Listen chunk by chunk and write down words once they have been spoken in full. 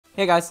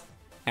Hey guys,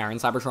 Aaron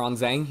Cybertron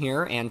Zhang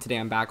here, and today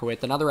I'm back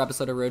with another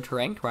episode of Road to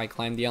Ranked, where I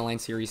climb the Online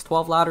Series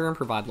 12 ladder and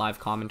provide live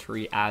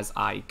commentary as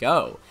I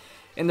go.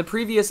 In the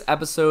previous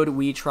episode,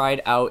 we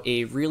tried out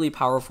a really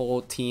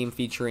powerful team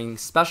featuring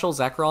Special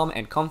Zekrom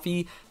and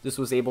Comfy. This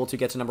was able to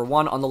get to number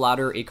 1 on the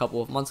ladder a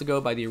couple of months ago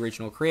by the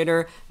original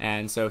creator,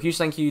 and so huge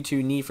thank you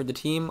to Nee for the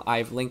team.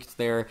 I've linked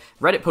their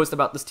Reddit post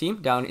about this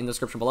team down in the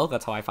description below.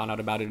 That's how I found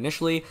out about it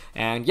initially,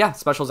 and yeah,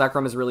 Special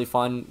Zekrom is really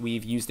fun.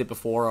 We've used it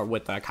before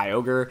with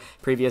Kyogre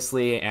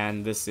previously,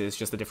 and this is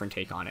just a different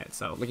take on it,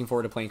 so looking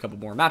forward to playing a couple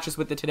more matches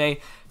with it today.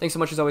 Thanks so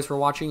much as always for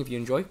watching. If you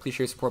enjoy, please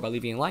share your support by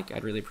leaving a like.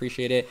 I'd really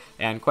appreciate it.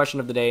 And question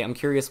of the day, I'm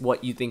curious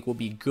what you think will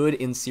be good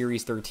in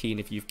Series 13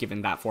 if you've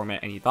given that format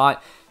any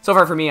thought. So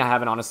far for me, I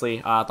haven't honestly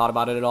thought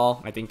about it at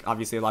all. I think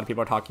obviously a lot of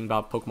people are talking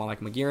about Pokemon like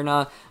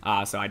Magearna,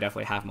 so I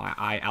definitely have my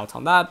eye out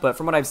on that. But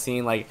from what I've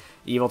seen, like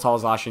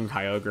Yveltal, Zacian,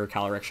 Kyogre,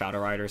 Calyrex, Shadow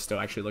Rider still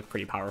actually look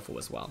pretty powerful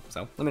as well.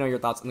 So let me know your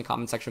thoughts in the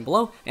comment section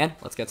below, and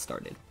let's get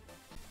started.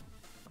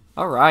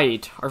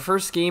 Alright, our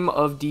first game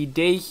of the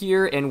day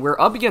here, and we're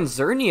up against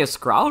Xerneas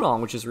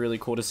Groudon, which is really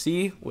cool to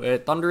see,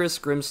 with Thundurus,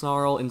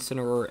 Grimmsnarl,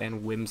 Incineroar,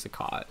 and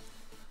Whimsicott.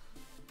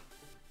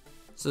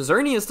 So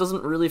Xerneas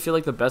doesn't really feel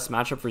like the best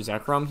matchup for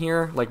Zekrom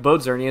here. Like,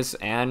 both Xerneas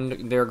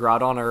and their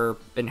Groudon are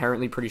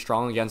inherently pretty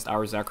strong against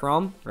our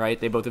Zekrom, right?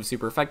 They both have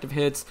super effective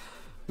hits.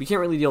 We can't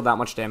really deal that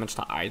much damage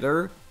to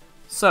either.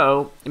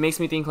 So, it makes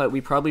me think that we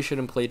probably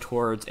shouldn't play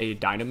towards a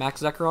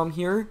Dynamax Zekrom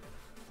here.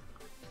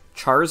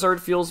 Charizard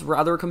feels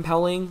rather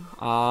compelling.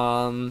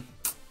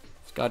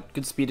 It's got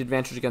good speed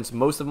advantage against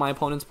most of my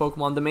opponent's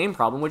Pokemon. The main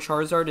problem with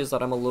Charizard is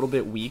that I'm a little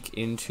bit weak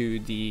into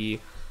the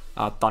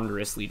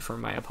Thundurus lead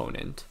from my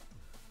opponent.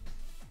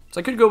 So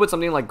I could go with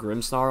something like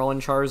Grimmsnarl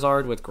and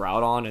Charizard with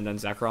Groudon and then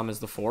Zekrom as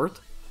the 4th.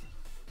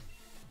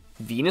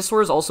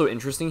 Venusaur is also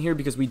interesting here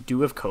because we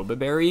do have Cobra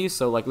Berry,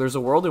 so like there's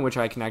a world in which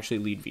I can actually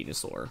lead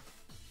Venusaur.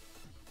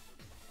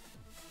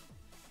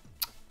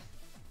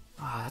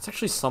 That's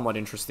actually somewhat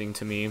interesting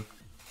to me.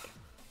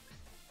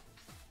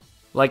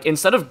 Like,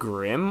 instead of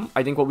Grim,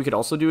 I think what we could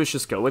also do is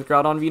just go with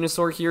Groudon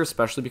Venusaur here,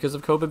 especially because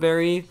of Cobra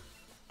Berry.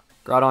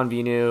 Groudon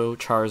Venu,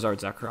 Charizard,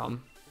 Zekrom.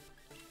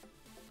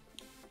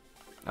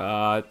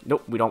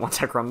 Nope, we don't want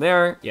Zekrom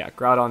there. Yeah,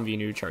 Groudon,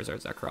 Venu,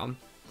 Charizard, Zekrom.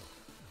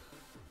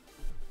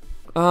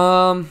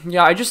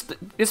 Yeah,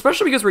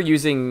 especially because we're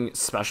using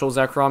Special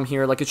Zekrom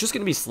here, like, it's just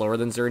gonna be slower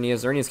than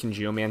Xerneas. Xerneas can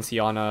Geomancy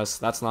on us.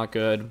 That's not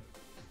good.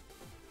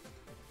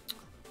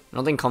 I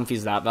don't think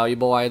Comfy's that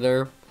valuable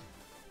either.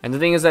 And the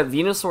thing is that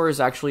Venusaur is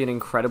actually an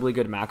incredibly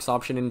good max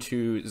option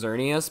into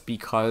Xerneas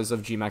because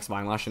of G-Max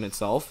Vine Lash in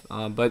itself,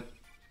 but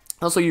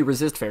also you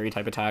resist fairy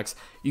type attacks,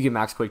 you can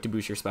max Quake to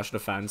boost your special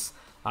defense,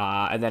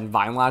 and then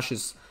Vine Lash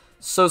is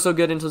so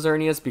good into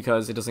Xerneas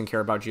because it doesn't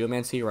care about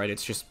Geomancy, right?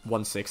 It's just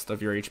 1/6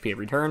 of your HP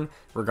every turn,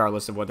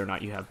 regardless of whether or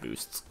not you have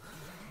boosts.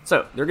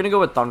 So, they're going to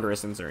go with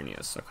Thundurus and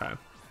Xerneas, okay.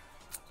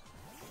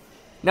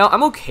 Now,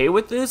 I'm okay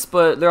with this,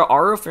 but there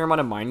are a fair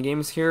amount of mind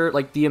games here.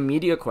 Like, the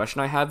immediate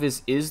question I have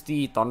is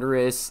the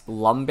Thundurus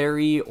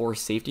Lumberry or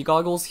Safety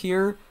Goggles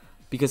here?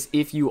 Because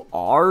if you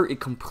are,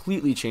 it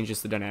completely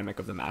changes the dynamic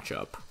of the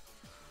matchup.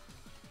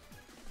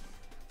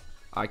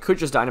 I could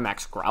just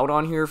Dynamax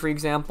Groudon here, for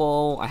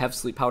example. I have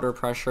Sleep Powder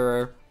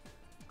Pressure.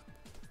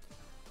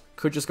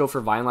 Could just go for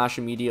Vine Lash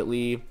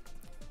immediately.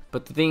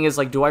 But the thing is,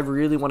 like, do I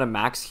really want to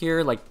max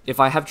here? Like, if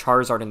I have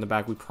Charizard in the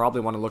back, we probably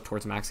want to look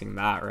towards maxing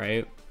that,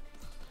 right?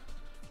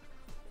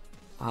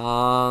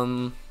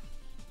 I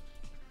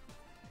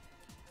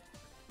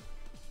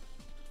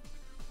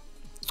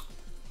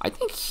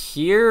think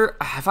here,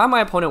 if I'm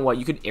my opponent, what?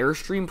 You could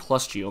Airstream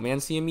plus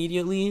Geomancy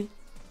immediately.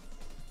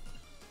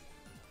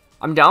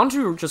 I'm down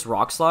to just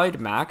Rock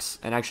Slide, max,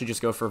 and actually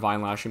just go for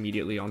Vine Lash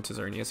immediately onto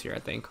Xerneas here, I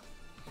think.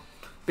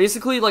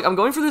 Basically, like, I'm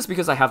going for this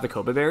because I have the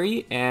Cobra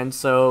Berry, and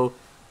so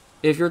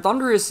if your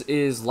Thundurus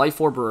is Life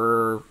Orb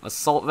or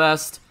Assault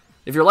Vest,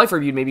 if you're Life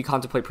Orb, you'd maybe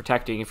contemplate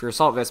protecting. If you're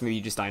Assault Vest, maybe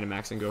you just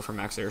Dynamax and go for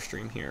max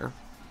Airstream here.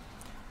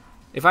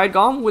 If I had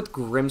gone with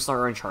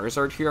Grimmsnarl and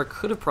Charizard here, I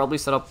could have probably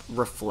set up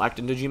Reflect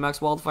into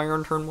G-Max Wildfire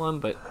on turn 1,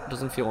 but it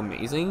doesn't feel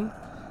amazing.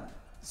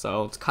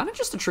 So it's kind of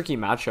just a tricky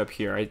matchup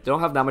here. I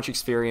don't have that much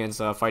experience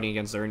fighting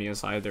against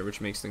Xerneas either,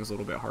 which makes things a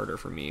little bit harder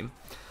for me.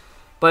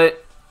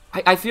 But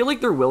I feel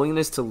like their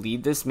willingness to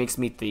lead this makes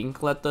me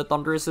think that the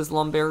Thundurus is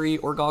Lumberry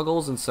or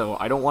Goggles, and so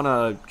I don't want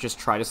to just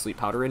try to Sleep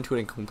Powder into it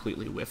and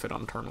completely whiff it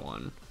on turn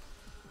 1.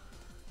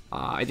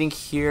 I think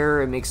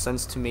here it makes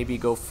sense to maybe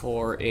go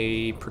for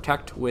a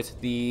Protect with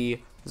the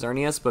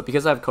Xerneas, but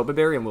because I have Cobra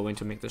Berry, I'm willing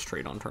to make this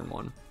trade on turn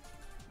 1.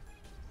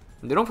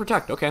 And they don't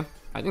Protect, okay.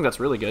 I think that's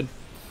really good.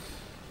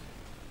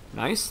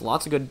 Nice,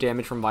 lots of good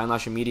damage from Vine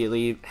Lash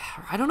immediately.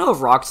 I don't know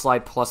if Rock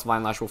Slide plus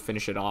Vine Lash will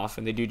finish it off,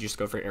 and they do just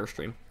go for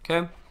Airstream,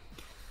 okay.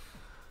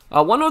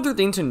 One other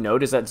thing to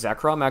note is that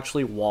Zekrom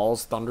actually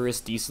walls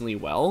Thundurus decently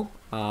well,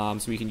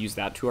 so we can use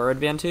that to our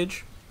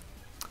advantage.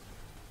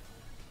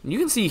 You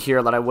can see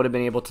here that I would have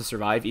been able to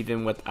survive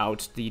even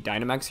without the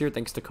Dynamax here,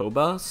 thanks to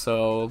Koba,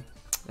 so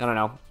I don't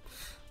know.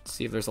 Let's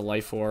see if there's a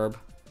Life Orb.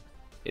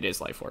 It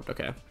is Life Orb,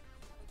 okay.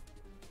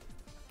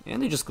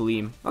 And they just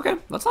Gleam. Okay,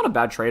 that's not a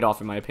bad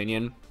trade-off in my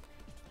opinion.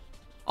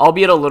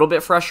 Albeit a little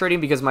bit frustrating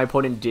because my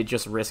opponent did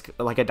just risk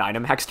like a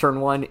Dynamax turn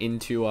 1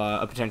 into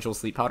a potential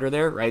Sleep Powder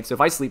there, right? So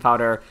if I Sleep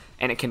Powder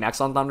and it connects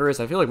on Thundurus,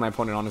 I feel like my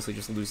opponent honestly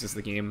just loses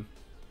the game.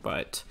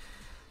 But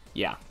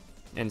yeah,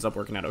 ends up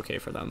working out okay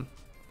for them.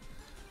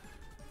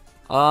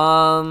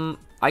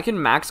 I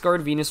can Max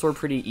Guard Venusaur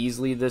pretty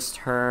easily this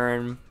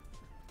turn.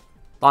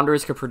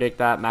 Thundurus could predict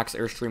that, Max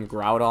Airstream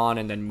Groudon,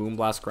 and then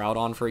Moonblast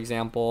Groudon, for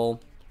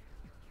example.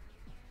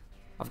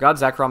 I've got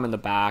Zekrom in the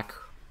back.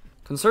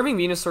 Conserving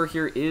Venusaur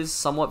here is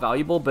somewhat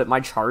valuable, but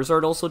my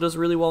Charizard also does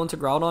really well into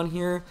Groudon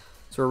here.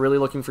 So we're really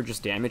looking for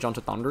just damage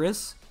onto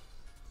Thundurus.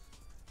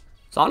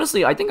 So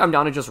honestly, I think I'm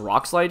down to just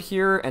Rock Slide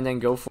here, and then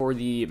go for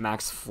the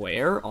Max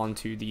Flare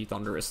onto the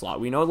Thundurus slot.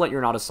 We know that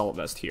you're not Assault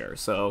Vest here,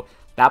 so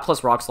that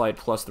plus Rock Slide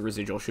plus the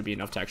residual should be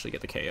enough to actually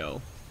get the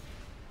KO.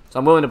 So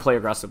I'm willing to play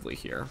aggressively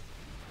here.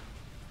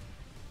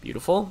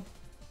 Beautiful.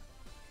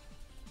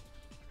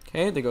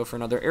 Okay, they go for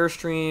another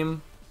Airstream.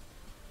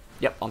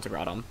 Yep, onto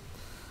Groudon.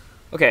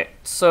 Okay,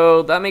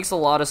 so that makes a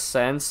lot of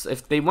sense.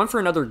 If they went for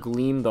another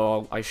Gleam,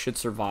 though, I should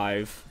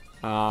survive.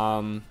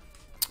 But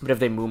if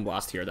they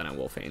Moonblast here, then I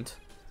will faint.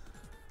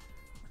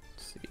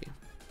 Let's see.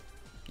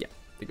 Yeah,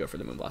 they go for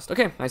the Moonblast.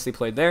 Okay, nicely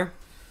played there.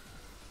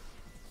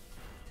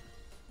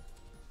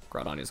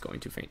 Groudon is going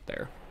to faint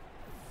there.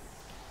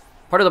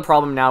 Part of the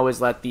problem now is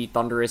that the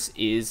Thundurus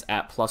is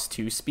at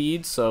 +2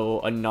 speed,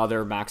 so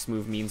another max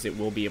move means it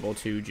will be able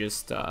to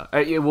just,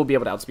 it will be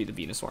able to outspeed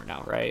the Venusaur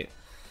now, right?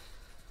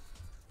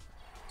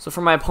 So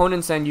from my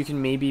opponent's end, you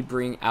can maybe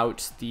bring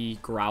out the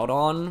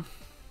Groudon.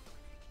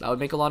 That would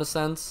make a lot of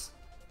sense.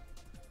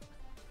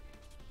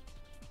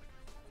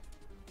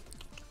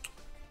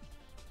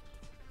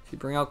 If you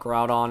bring out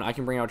Groudon, I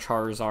can bring out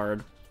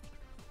Charizard.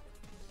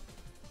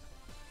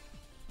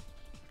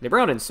 They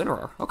bring out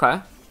Incineroar. Okay.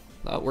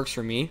 That works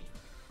for me.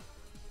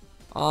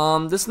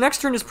 This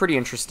next turn is pretty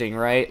interesting,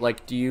 right?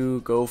 Like, do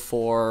you go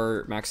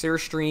for Max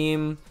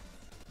Airstream?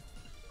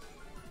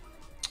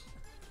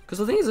 Because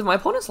the thing is, if my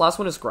opponent's last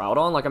one is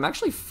Groudon, like, I'm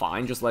actually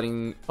fine just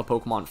letting a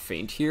Pokemon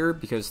faint here,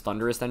 because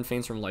Thundurus then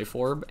faints from Life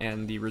Orb,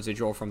 and the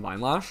residual from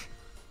Vine Lash.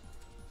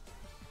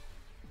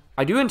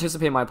 I do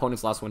anticipate my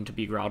opponent's last one to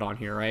be Groudon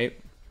here, right?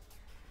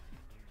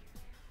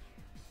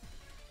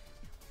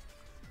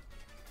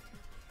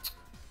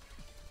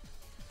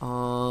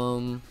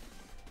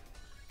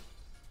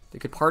 They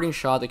could Parting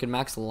Shot, they could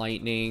Max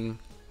Lightning.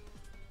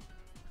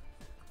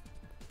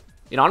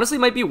 It honestly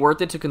might be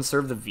worth it to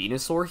conserve the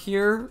Venusaur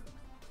here.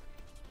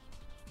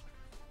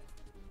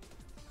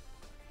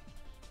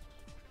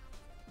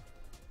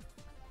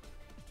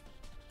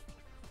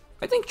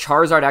 I think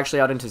Charizard actually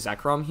out into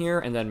Zekrom here,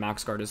 and then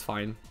Max Guard is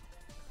fine.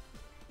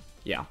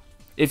 Yeah.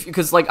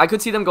 Because, like, I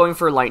could see them going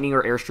for Lightning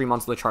or Airstream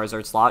onto the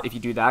Charizard slot. If you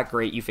do that,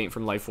 great, you faint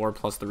from Life Orb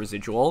plus the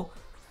residual.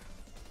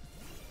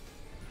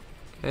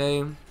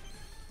 Okay.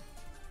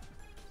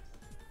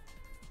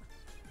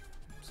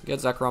 So get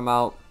Zekrom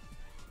out.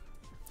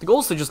 The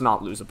goal is to just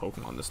not lose a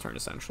Pokemon this turn,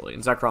 essentially.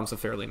 And Zekrom's a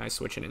fairly nice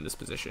switch in this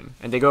position.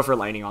 And they go for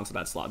Lightning onto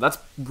that slot. That's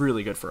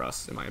really good for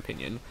us, in my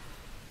opinion.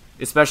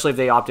 Especially if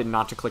they opted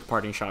not to click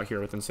Parting Shot here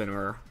with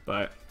Incineroar.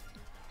 But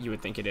you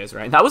would think it is,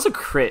 right? That was a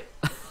crit.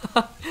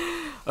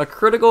 A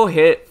critical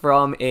hit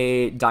from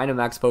a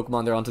Dynamax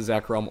Pokemon there onto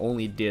Zekrom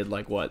only did,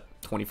 like, what,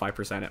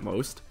 25% at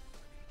most?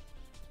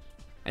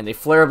 And they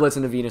Flare Blitz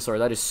into Venusaur.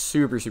 That is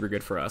super, super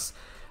good for us.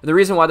 And the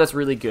reason why that's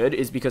really good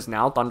is because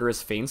now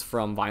Thundurus faints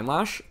from Vine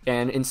Lash,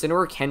 and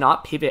Incineroar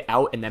cannot pivot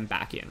out and then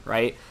back in,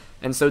 right?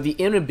 And so the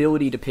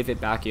inability to pivot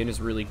back in is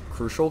really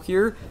crucial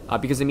here,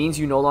 because it means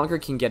you no longer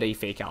can get a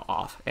Fake Out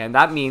off. And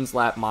that means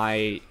that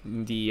the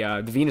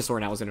Venusaur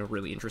now is in a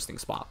really interesting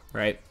spot,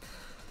 right?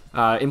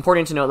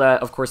 Important to note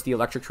that, of course, the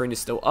Electric Terrain is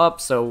still up,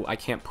 so I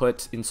can't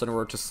put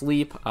Incineroar to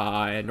sleep,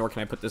 nor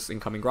can I put this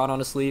incoming Groudon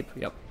to sleep.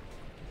 Yep.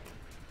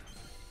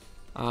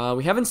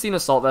 We haven't seen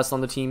Assault Vest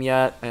on the team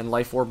yet, and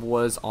Life Orb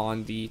was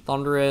on the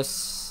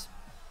Thundurus.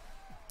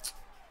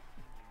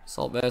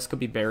 Assault Vest could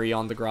be Berry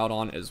on the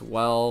Groudon as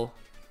well.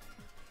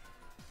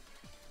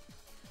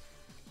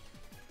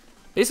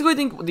 Basically, I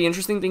think the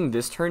interesting thing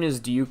this turn is,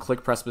 do you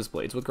click Precipice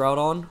Blades with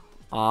Groudon?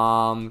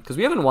 Because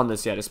we haven't won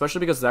this yet, especially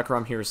because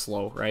Zekrom here is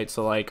slow, right?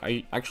 So, like,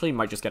 I actually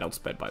might just get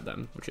outsped by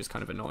them, which is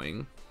kind of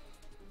annoying.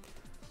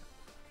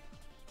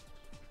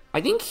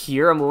 I think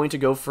here I'm willing to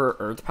go for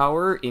Earth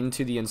Power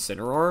into the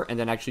Incineroar, and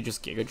then actually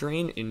just Giga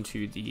Drain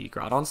into the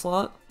Groudon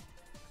slot.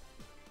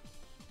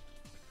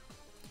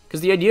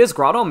 Because the idea is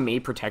Groudon may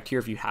Protect here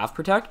if you have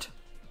Protect.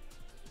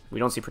 We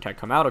don't see Protect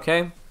come out,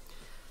 okay?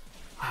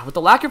 With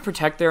the lack of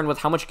Protect there and with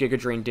how much Giga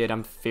Drain did,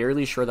 I'm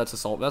fairly sure that's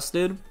Assault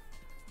Vested.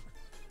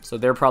 So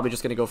they're probably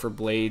just going to go for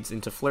Blades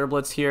into Flare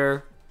Blitz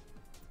here.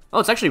 Oh,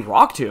 it's actually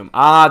Rock Tomb.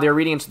 Ah, they're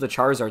reading into the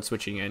Charizard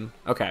switching in.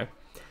 Okay.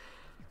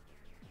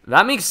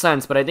 That makes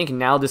sense, but I think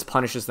now this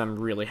punishes them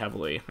really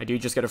heavily. I do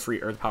just get a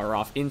free Earth Power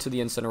off into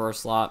the Incineroar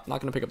slot. Not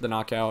going to pick up the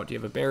knockout. Do you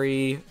have a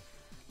Berry?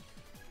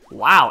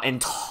 Wow,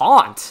 and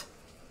Taunt!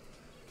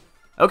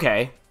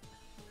 Okay.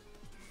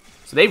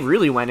 So they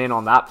really went in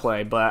on that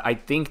play, but I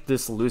think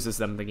this loses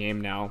them the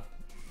game now.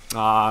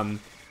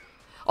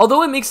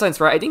 Although it makes sense,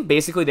 right? I think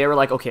basically they were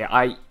like, okay,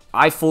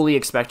 I fully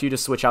expect you to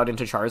switch out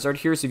into Charizard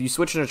here, so if you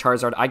switch into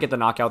Charizard, I get the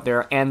knockout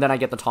there, and then I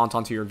get the taunt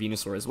onto your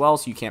Venusaur as well,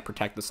 so you can't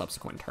protect the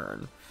subsequent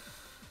turn.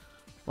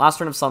 Last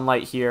turn of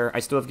Sunlight here. I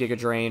still have Giga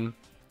Drain.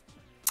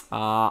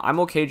 I'm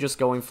okay just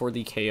going for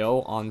the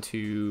KO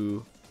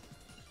onto...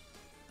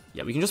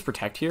 Yeah, we can just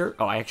protect here.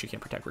 Oh, I actually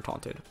can't protect. We're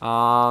taunted.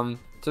 So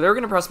they're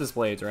going to Precipice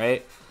Blades,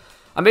 right?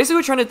 I'm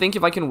basically trying to think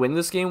if I can win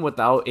this game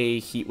without a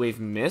Heat Wave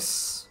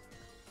miss,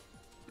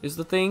 is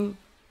the thing.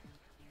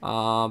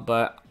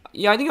 But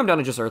yeah, I think I'm down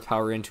to just Earth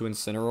Power into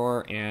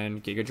Incineroar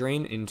and Giga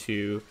Drain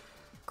into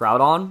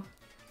Groudon.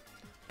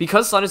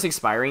 Because Sun is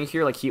expiring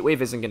here, like, Heat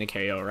Wave isn't going to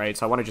KO, right?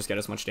 So I want to just get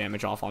as much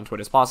damage off onto it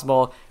as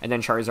possible. And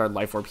then Charizard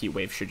Life Orb Heat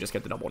Wave should just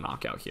get the double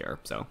knockout here.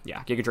 So,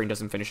 yeah, Giga Drain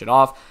doesn't finish it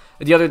off.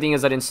 The other thing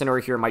is that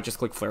Incineroar here might just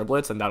click Flare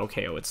Blitz, and that'll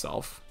KO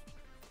itself.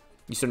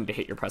 You still need to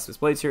hit your Precipice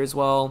Blades here as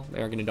well.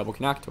 They're going to double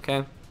connect,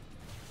 okay.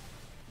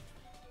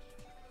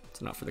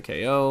 It's enough for the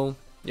KO.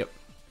 Yep.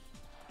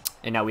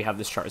 And now we have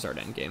this Charizard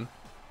endgame.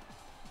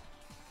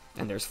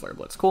 And there's Flare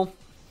Blitz. Cool.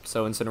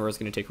 So Incineroar is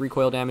going to take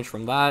recoil damage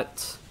from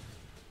that.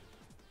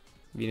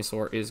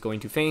 Venusaur is going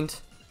to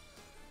faint.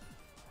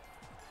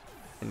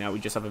 And now we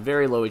just have a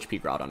very low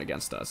HP Groudon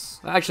against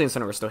us. Actually,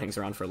 Incineroar still hangs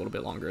around for a little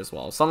bit longer as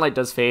well. Sunlight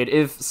does fade.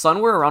 If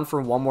Sun were around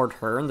for one more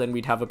turn, then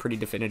we'd have a pretty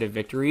definitive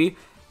victory,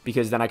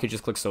 because then I could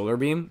just click Solar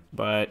Beam.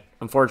 But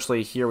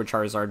unfortunately, here with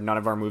Charizard, none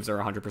of our moves are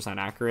 100%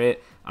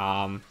 accurate.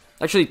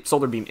 Actually,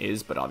 Solar Beam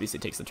is, but obviously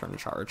it takes the turn to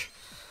charge.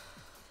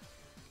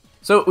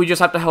 So we just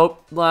have to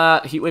hope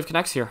that Heat Wave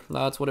connects here.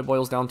 That's what it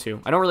boils down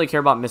to. I don't really care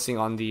about missing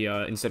on the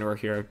Incineroar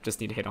here.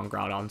 Just need to hit on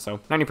Groudon. So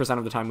 90%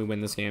 of the time we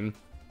win this game.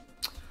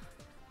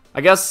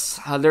 I guess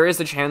there is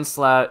a chance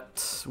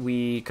that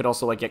we could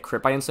also like get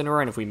crit by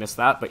Incineroar, and if we miss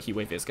that, but Heat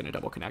Wave is going to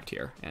double connect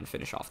here and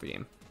finish off the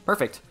game.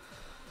 Perfect.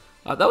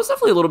 That was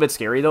definitely a little bit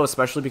scary though,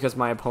 especially because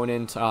my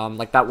opponent,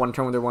 like that one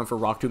turn when they went for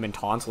Rock Tomb and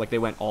Taunt, like they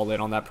went all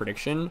in on that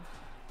prediction.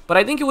 But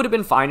I think it would have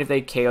been fine if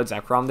they KO'd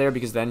Zekrom there,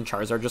 because then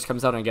Charizard just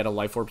comes out and I get a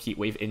Life Orb Heat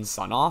Wave in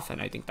Sun off,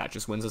 and I think that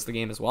just wins us the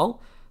game as well.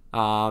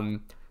 The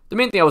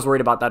main thing I was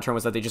worried about that turn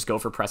was that they just go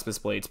for Precipice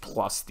Blades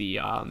plus the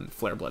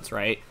Flare Blitz,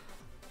 right?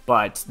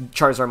 But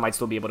Charizard might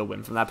still be able to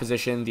win from that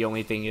position. The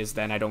only thing is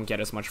then I don't get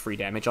as much free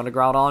damage onto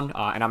Groudon,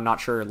 and I'm not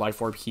sure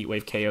Life Orb Heat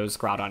Wave KOs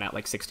Groudon at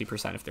like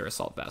 60% if they're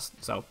Assault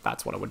Vest. So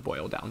that's what it would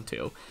boil down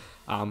to.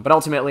 But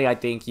ultimately, I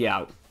think,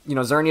 yeah, you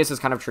know, Xerneas is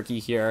kind of tricky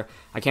here.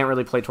 I can't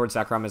really play towards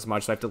Zekrom as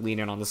much, so I have to lean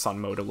in on the Sun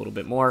mode a little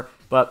bit more.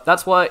 But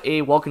that's what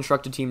a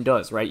well-constructed team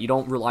does, right? You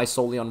don't rely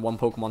solely on one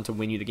Pokemon to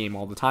win you the game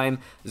all the time.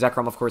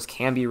 Zekrom, of course,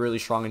 can be really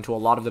strong into a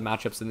lot of the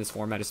matchups in this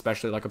format,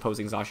 especially like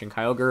opposing Zacian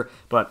Kyogre,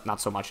 but not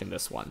so much in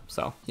this one.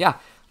 So, yeah,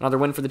 another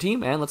win for the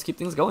team, and let's keep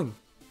things going.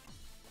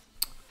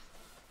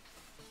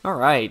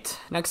 Alright,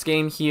 next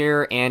game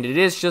here, and it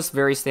is just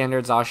very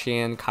standard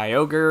Zacian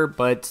Kyogre,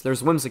 but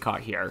there's Whimsicott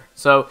here.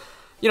 So,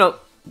 you know,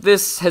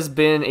 this has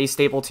been a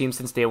staple team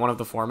since day one of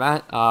the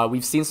format.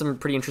 We've seen some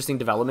pretty interesting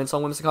developments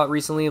on Whimsicott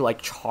recently, like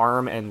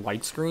Charm and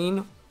Light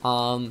Screen,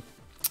 on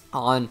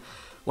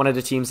one of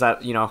the teams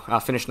that, you know,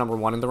 finished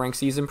 #1 in the ranked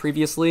season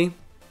previously.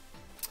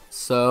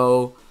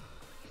 So,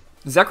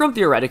 Zekrom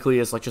theoretically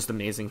is, like, just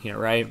amazing here,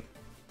 right?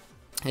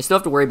 I still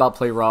have to worry about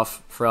Play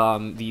Rough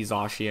from the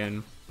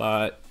Zacian,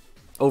 but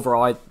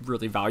overall, I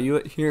really value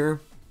it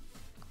here.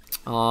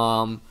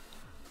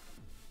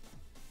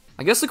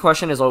 I guess the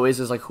question is always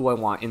like who I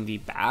want in the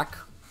back.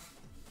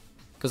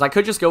 Because I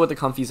could just go with the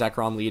comfy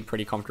Zekrom lead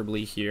pretty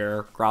comfortably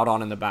here.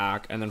 Groudon in the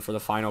back. And then for the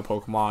final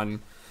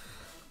Pokemon,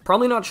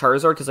 probably not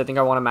Charizard because I think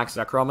I want to max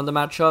Zekrom in the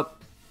matchup.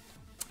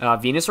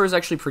 Venusaur is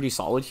actually pretty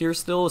solid here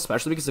still,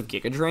 especially because of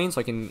Giga Drain, so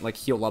I can like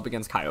heal up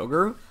against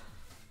Kyogre.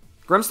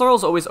 Grimmsnarl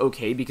is always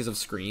okay because of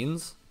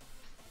screens.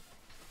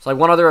 So like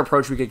one other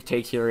approach we could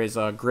take here is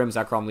a Grim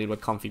Zekrom lead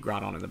with comfy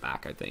Groudon in the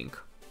back, I think.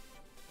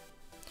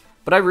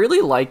 But I really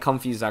like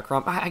comfy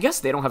Zekrom. I guess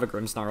they don't have a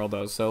Grimmsnarl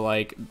though, so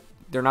like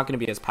they're not going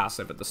to be as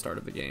passive at the start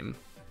of the game.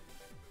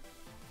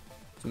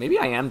 So maybe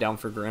I am down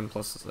for Grim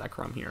plus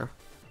Zekrom here.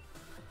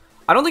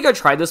 I don't think I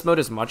tried this mode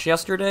as much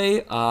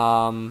yesterday.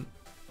 Oh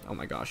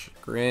my gosh.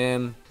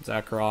 Grim,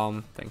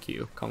 Zekrom, thank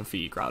you.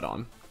 Comfy,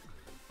 Groudon.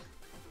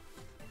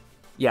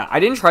 Yeah, I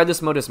didn't try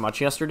this mode as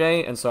much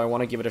yesterday, and so I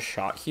want to give it a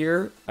shot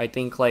here. I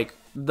think like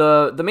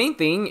the main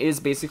thing is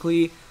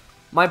basically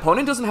my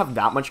opponent doesn't have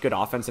that much good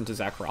offense into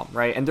Zekrom,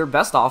 right? And their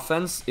best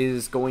offense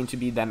is going to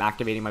be them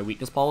activating my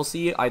weakness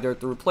policy, either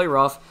through Play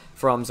Rough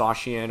from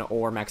Zacian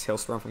or Max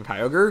Hailstorm from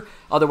Kyogre.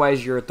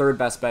 Otherwise, your third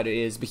best bet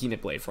is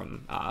Behemoth Blade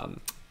from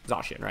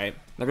Zacian, right?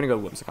 They're going to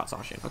go Whimsicott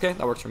Zacian. Okay,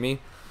 that works for me.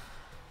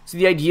 So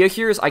the idea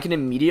here is I can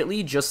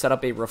immediately just set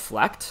up a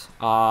Reflect,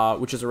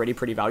 which is already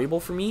pretty valuable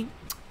for me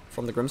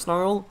from the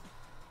Grimmsnarl.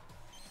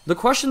 The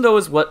question, though,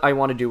 is what I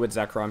want to do with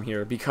Zekrom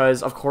here,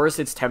 because, of course,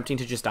 it's tempting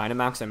to just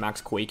Dynamax and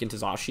Max Quake into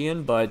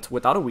Zacian, but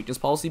without a weakness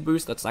policy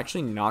boost, that's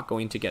actually not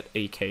going to get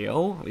a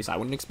KO, at least I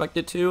wouldn't expect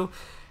it to,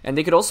 and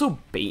they could also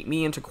bait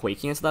me into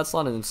Quaking into that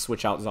slot and then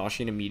switch out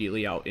Zacian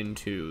immediately out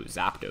into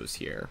Zapdos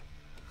here.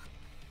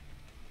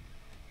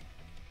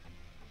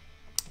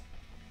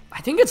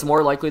 I think it's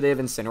more likely they have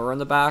Incineroar in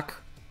the back.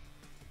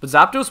 But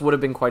Zapdos would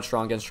have been quite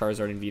strong against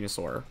Charizard and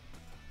Venusaur.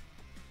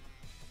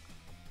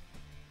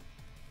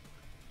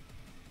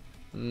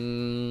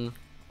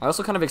 I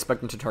also kind of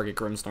expect them to target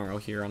Grimmsnarl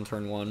here on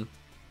turn 1.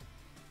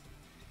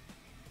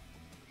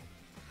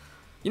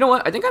 You know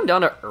what? I think I'm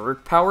down to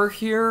Earth Power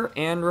here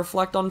and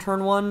Reflect on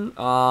turn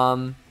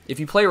 1. If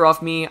you play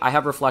rough me, I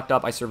have Reflect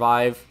up, I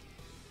survive.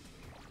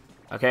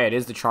 Okay, it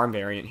is the Charm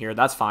variant here.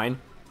 That's fine.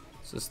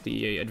 This is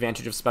the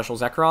advantage of Special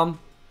Zekrom.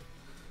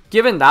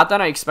 Given that,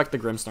 then I expect the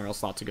Grimmsnarl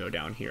slot to go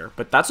down here.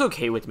 But that's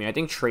okay with me. I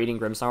think trading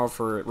Grimmsnarl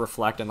for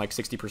Reflect and like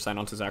 60%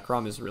 onto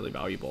Zekrom is really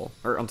valuable.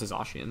 Or onto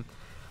Zacian.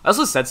 I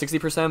also said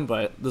 60%,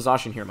 but the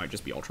Zacian here might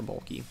just be ultra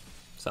bulky.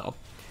 So,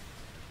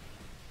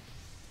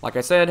 like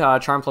I said,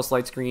 Charm plus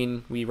Light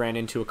Screen we ran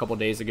into a couple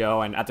days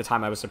ago, and at the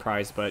time I was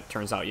surprised, but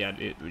turns out, yeah,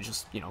 it was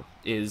just, you know,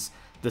 is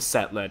the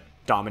set that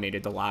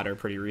dominated the ladder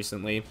pretty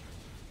recently.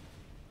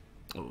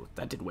 Oh,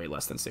 that did way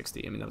less than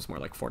 60. I mean, that was more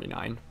like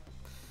 49.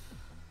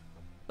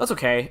 That's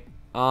okay.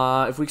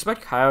 If we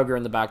expect Kyogre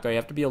in the back, though, you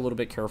have to be a little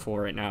bit careful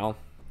right now.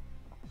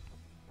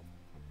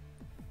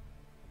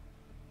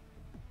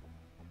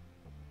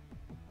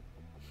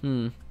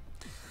 I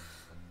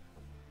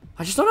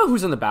just don't know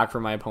who's in the back for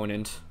my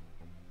opponent.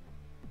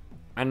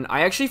 And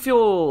I actually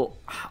feel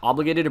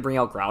obligated to bring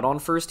out Groudon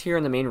first here,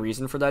 and the main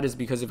reason for that is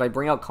because if I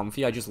bring out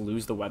Comfy, I just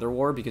lose the Weather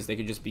War because they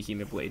could just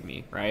Behemoth Blade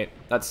me, right?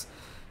 That's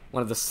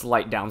one of the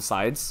slight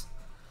downsides.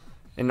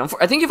 And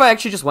I think if I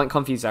actually just went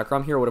Comfy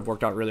Zekrom here, it would have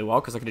worked out really well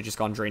because I could have just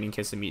gone Draining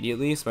Kiss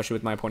immediately, especially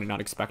with my opponent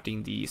not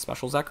expecting the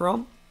Special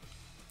Zekrom.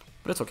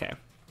 But it's okay.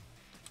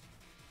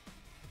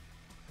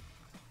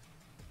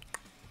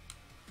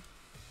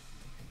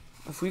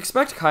 If we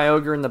expect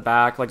Kyogre in the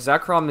back, like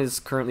Zekrom is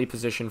currently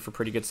positioned for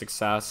pretty good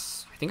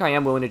success. I think I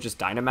am willing to just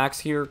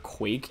Dynamax here,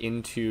 Quake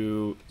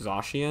into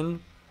Zacian,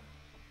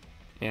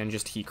 and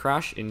just Heat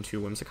Crash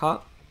into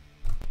Whimsicott.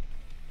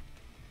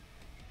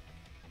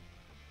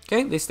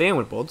 Okay, they stay in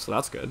with both, so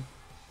that's good.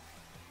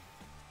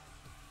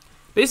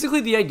 Basically,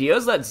 the idea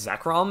is that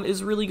Zekrom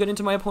is really good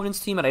into my opponent's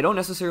team, and I don't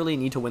necessarily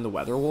need to win the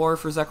Weather War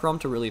for Zekrom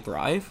to really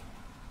thrive.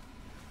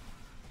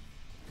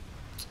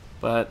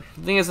 But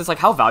the thing is, it's like,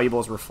 how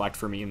valuable is Reflect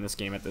for me in this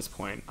game at this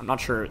point? I'm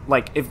not sure.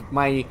 Like, if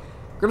my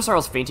Grimmsnarl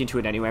was fainting to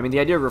it anyway, I mean, the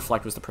idea of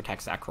Reflect was to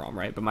protect Zekrom,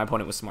 right? But my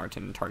opponent was smart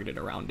and targeted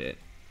around it.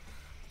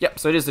 Yep,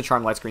 so it is the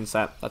Charm Light Screen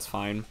set. That's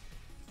fine.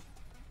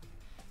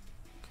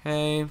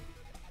 Okay.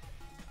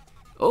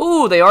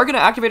 Oh, they are going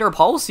to activate our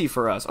policy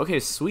for us. Okay,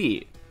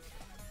 sweet.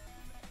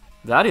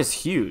 That is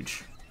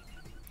huge.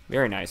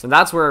 Very nice. And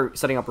that's where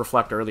setting up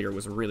Reflect earlier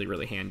was really,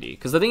 really handy.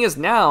 Because the thing is,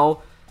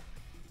 now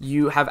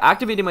you have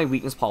activated my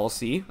weakness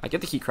policy. I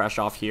get the Heat Crash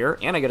off here,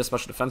 and I get a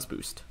special defense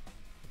boost.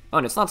 Oh,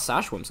 and it's not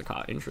Sash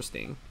Whimsicott.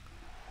 Interesting.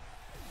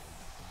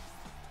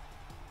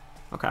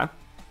 Okay.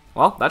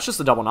 Well, that's just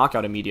a double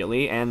knockout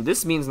immediately, and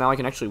this means now I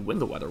can actually win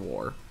the Weather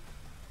War.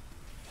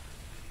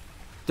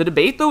 The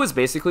debate, though, is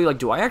basically, like,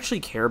 do I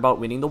actually care about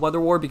winning the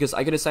Weather War? Because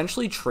I could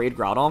essentially trade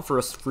Groudon for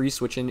a free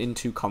switch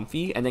into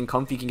Comfy, and then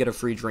Comfy can get a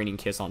free Draining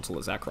Kiss onto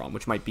Zekrom,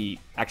 which might be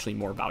actually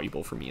more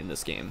valuable for me in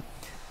this game.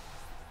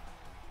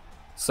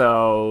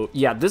 So,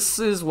 yeah, this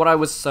is what I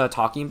was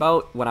talking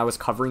about when I was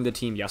covering the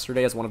team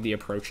yesterday as one of the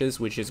approaches,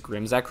 which is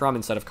Grim Zekrom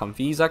instead of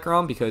Comfy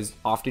Zekrom, because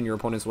often your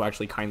opponents will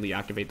actually kindly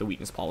activate the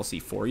weakness policy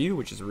for you,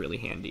 which is really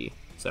handy.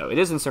 So, it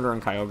is Incineroar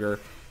and Kyogre.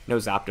 No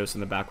Zapdos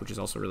in the back, which is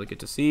also really good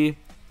to see.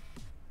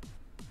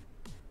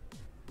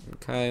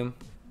 Okay.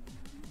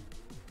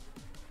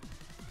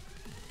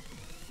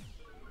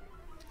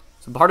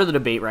 So, part of the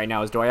debate right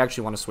now is, do I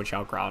actually want to switch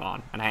out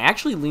Groudon? And I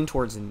actually lean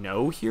towards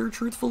no here,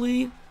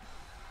 truthfully.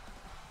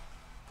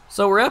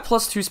 So we're at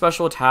 +2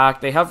 special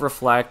attack. They have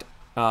Reflect,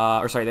 they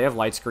have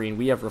Light Screen.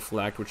 We have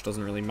Reflect, which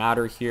doesn't really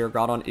matter here.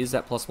 Groudon is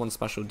at +1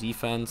 special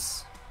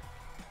defense.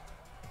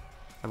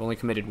 I've only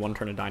committed 1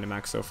 turn of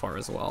Dynamax so far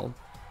as well.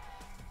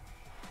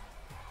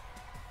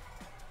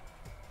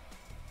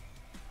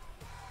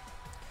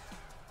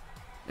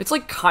 It's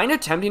like kind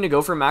of tempting to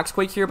go for Max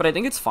Quake here, but I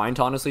think it's fine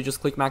to honestly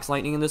just click Max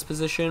Lightning in this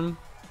position.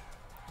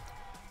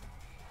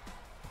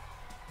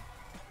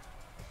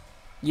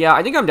 Yeah,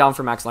 I think I'm down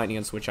for Max Lightning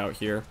and switch out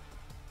here.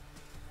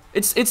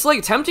 It's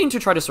like tempting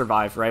to try to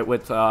survive, right,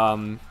 with,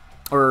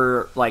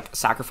 or, like,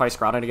 sacrifice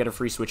Groudon to get a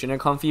free switch into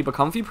Comfy, but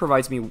Comfy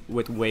provides me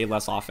with way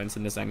less offense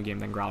in this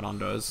endgame than Groudon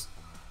does.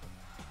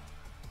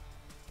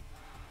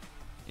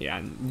 Yeah,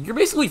 and you're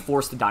basically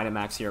forced to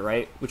Dynamax here,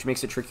 right, which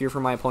makes it trickier for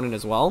my opponent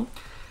as well.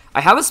 I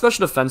have a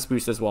special defense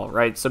boost as well,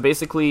 right, so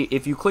basically,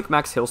 if you click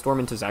Max Hailstorm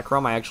into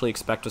Zekrom, I actually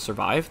expect to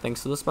survive,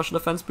 thanks to the special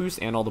defense boost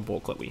and all the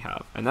bulk that we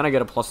have. And then I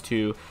get a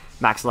 +2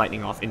 Max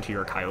Lightning off into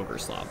your Kyogre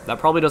slot. That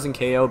probably doesn't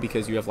KO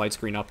because you have Light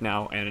Screen up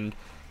now, and,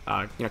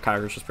 you know,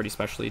 Kyogre's just pretty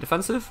specially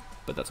defensive,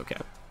 but that's okay.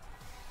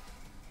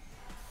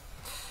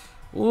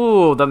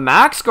 Ooh, the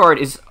Max Guard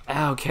is...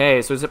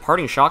 Okay, so is it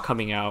Parting Shot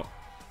coming out?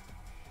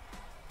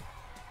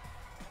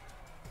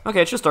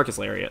 Okay, it's just Darkest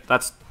Lariat.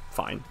 That's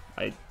fine.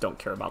 I don't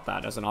care about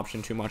that as an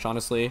option too much,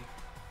 honestly.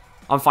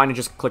 I'm fine to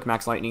just click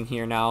Max Lightning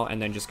here now, and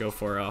then just go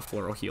for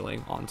Floral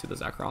Healing onto the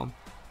Zekrom.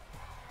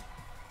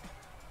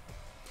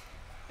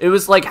 it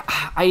was like,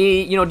 I,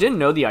 didn't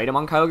know the item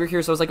on Kyogre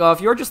here, so I was like, oh,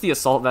 if you're just the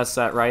Assault Vest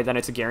set, right, then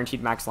it's a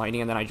guaranteed Max Lightning,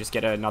 and then I just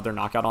get another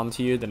knockout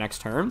onto you the next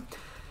turn.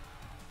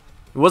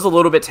 It was a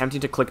little bit tempting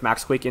to click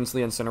Max Quake into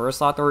the Incineroar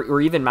slot, or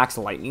even Max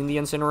Lightning the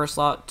Incineroar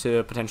slot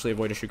to potentially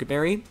avoid a Shuka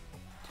Berry.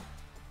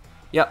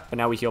 Yep, but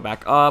now we heal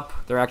back up.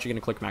 They're actually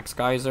going to click Max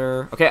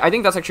Geyser. Okay, I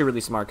think that's actually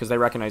really smart, because they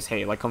recognize,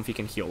 hey, like, Comfey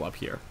can heal up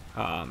here,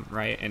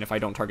 right? And if I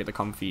don't target the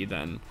Comfey,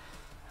 then...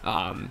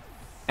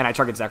 and I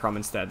target Zekrom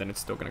instead, then it's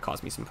still going to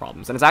cause me some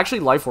problems. And it's actually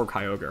Life Orb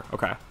Kyogre.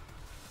 Okay.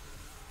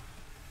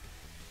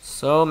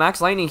 So,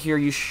 Max Lightning here,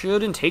 you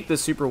shouldn't take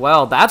this super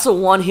well. That's a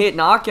one-hit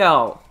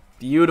knockout.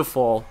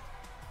 Beautiful.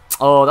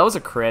 Oh, that was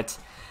a crit.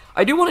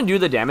 I do want to do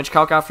the damage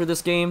calc after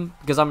this game,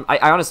 because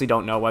I honestly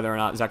don't know whether or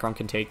not Zekrom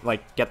can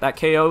get that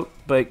KO.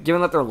 But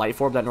given that they're Life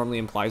Orb, that normally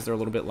implies they're a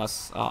little bit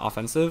less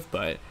offensive.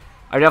 But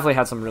I definitely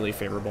had some really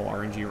favorable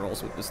RNG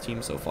rolls with this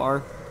team so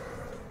far.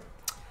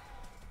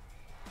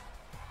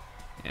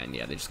 And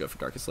yeah, they just go for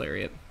Darkest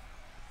Lariat.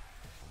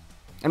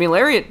 I mean,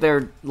 Lariat,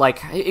 they're,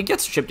 like, it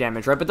gets chip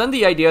damage, right? But then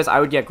the idea is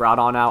I would get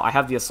Groudon out, I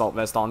have the Assault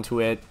Vest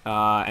onto it,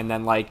 and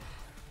then, like,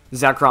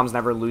 Zekrom's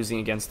never losing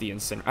against the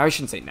Incineroar. I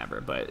shouldn't say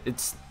never, but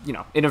it's,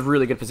 in a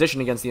really good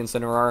position against the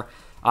Incineroar.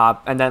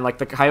 And then, like,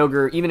 the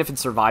Kyogre, even if it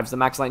survives the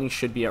Max Lightning,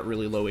 should be at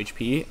really low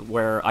HP,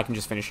 where I can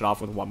just finish it off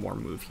with one more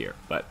move here.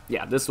 But,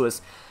 yeah, this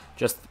was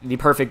just the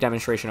perfect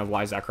demonstration of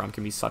why Zekrom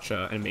can be such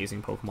an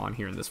amazing Pokemon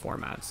here in this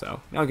format.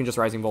 So, now we can just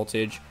Rising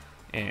Voltage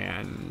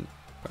and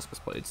Precipice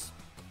Blades.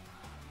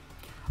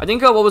 I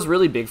think what was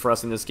really big for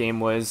us in this game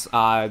was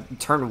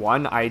turn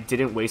 1, I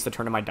didn't waste a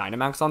turn of my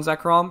Dynamax on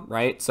Zekrom,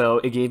 right? So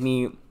it gave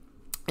me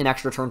an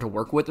extra turn to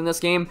work with in this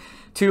game.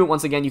 2,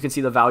 once again, you can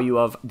see the value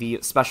of the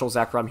special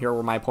Zekrom here,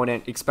 where my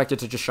opponent expected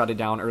to just shut it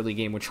down early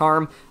game with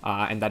Charm,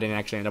 and that didn't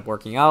actually end up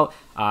working out.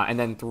 And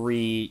then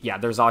 3, yeah,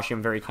 their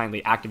Zacian very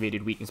kindly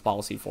activated Weakness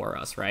Policy for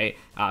us, right?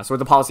 So with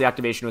the policy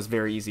activation, it was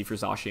very easy for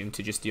Zacian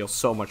to just deal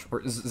so much, or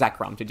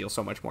Zekrom to deal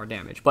so much more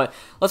damage. But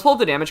let's pull up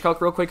the damage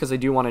calc real quick, because I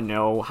do want to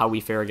know how we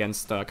fare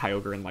against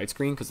Kyogre and Light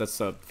Screen, because that's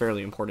a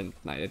fairly important,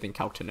 I think,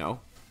 calc to know.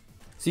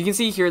 So you can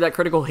see here that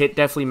critical hit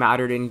definitely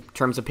mattered in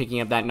terms of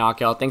picking up that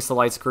knockout. Thanks to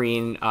Light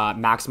Screen,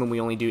 maximum we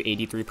only do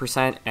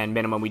 83%, and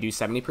minimum we do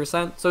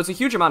 70%. So it's a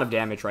huge amount of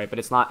damage, right? But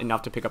it's not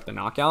enough to pick up the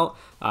knockout.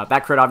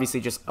 That crit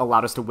obviously just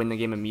allowed us to win the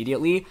game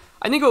immediately.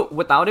 I think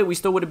without it, we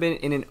still would have been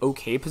in an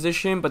okay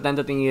position. But then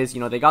the thing is,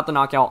 they got the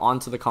knockout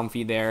onto the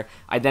Comfey there.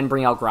 I then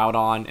bring out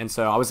Groudon, and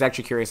so I was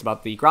actually curious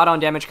about the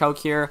Groudon damage calc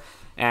here.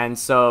 And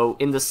so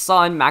in the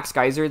Sun, Max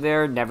Geyser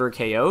there never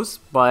KOs,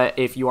 but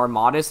if you are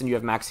modest and you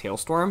have Max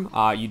Hailstorm,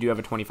 you do have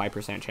a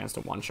 25% chance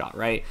to one-shot,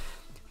 right?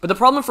 But the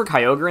problem for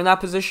Kyogre in that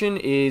position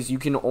is you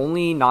can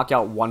only knock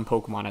out one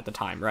Pokemon at the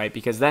time, right?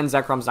 Because then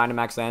Zekrom's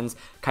Dynamax ends,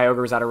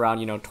 Kyogre's at around,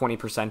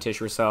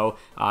 20%-ish or so,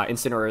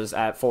 Incineroar is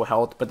at full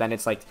health, but then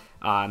it's like,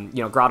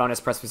 Groudon has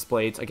Precipice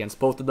Blades against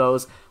both of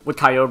those. With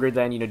Kyogre,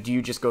 then, do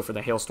you just go for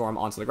the Hailstorm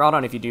onto the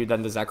Groudon? If you do,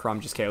 then the Zekrom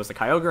just KOs the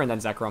Kyogre, and then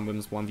Zekrom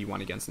wins 1v1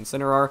 against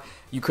Incineroar.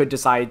 You could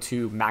decide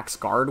to Max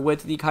Guard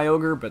with the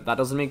Kyogre, but that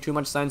doesn't make too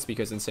much sense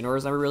because Incineroar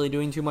is never really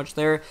doing too much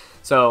there.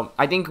 So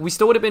I think we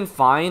still would have been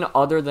fine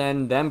other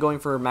than them going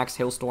for Max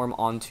Hailstorm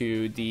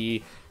onto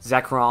the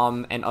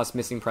Zekrom and us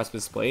missing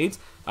Precipice Blades.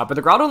 But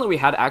the Groudon that we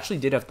had actually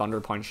did have Thunder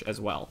Punch as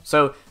well.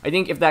 So I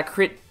think if that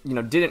crit,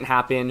 didn't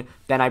happen,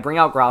 then I bring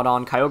out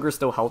Groudon, Kyogre's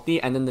still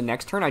healthy, and then the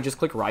next turn I just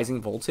click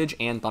Rising Voltage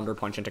and Thunder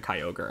Punch into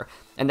Kyogre.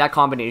 And that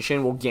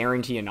combination will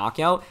guarantee a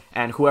knockout,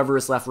 and whoever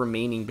is left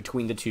remaining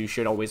between the two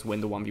should always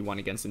win the 1v1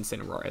 against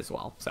Incineroar as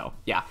well. So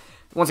yeah.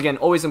 Once again,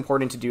 always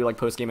important to do like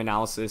post-game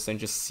analysis and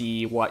just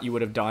see what you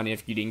would have done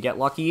if you didn't get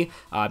lucky,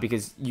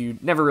 because you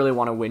never really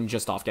want to win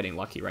just off getting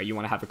lucky, right? You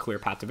want to have a clear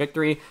path to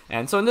victory.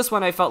 And so in this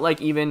one, I felt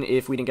like even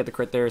if we didn't get the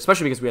crit there,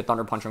 especially because we had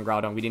Thunder Punch on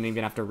Groudon, we didn't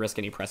even have to risk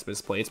any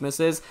Precipice Blades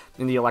misses,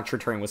 and the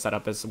Electric Turn was set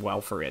up as well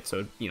for it,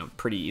 so,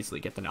 pretty easily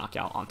get the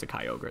knockout onto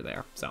Kyogre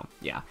there. So,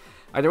 yeah.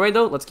 Either way,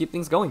 though, let's keep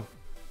things going.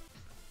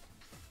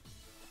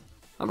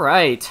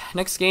 Alright,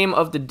 next game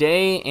of the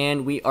day,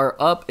 and we are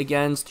up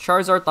against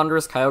Charizard,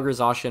 Thundurus, Kyogre,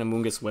 Zacian,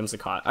 Amoonguss,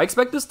 Whimsicott. I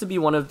expect this to be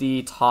one of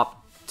the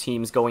top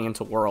teams going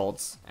into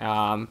Worlds.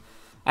 And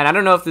I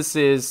don't know if this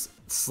is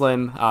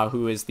Slim,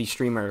 who is the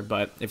streamer,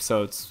 but if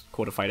so, it's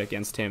cool to fight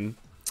against him.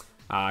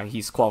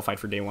 He's qualified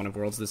for Day 1 of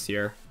Worlds this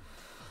year.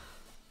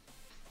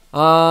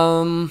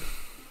 So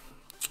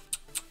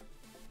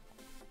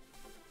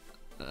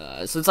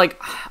it's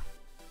like,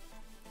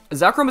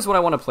 Zekrom is what I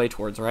want to play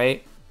towards,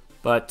 right?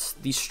 But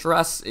the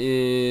stress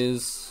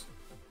is...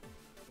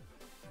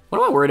 What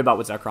am I worried about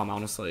with Zekrom,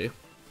 honestly?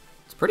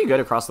 It's pretty good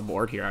across the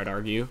board here, I'd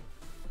argue.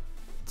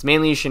 It's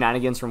mainly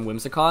shenanigans from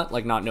Whimsicott,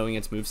 like not knowing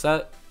its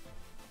moveset.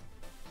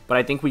 But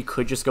I think we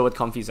could just go with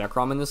Comfey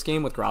Zekrom in this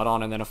game with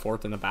Groudon and then a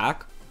fourth in the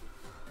back.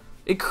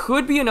 It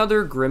could be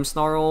another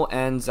Grimmsnarl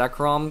and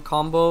Zekrom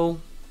combo.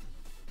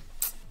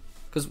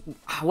 Because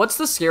what's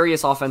the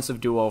scariest offensive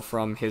duo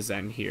from his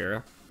end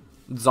here?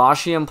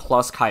 Zacian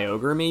plus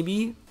Kyogre,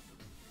 maybe?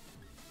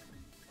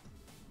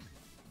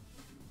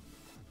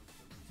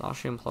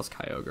 Zacian plus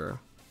Kyogre.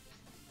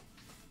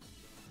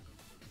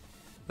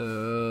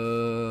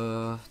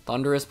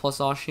 Thundurus plus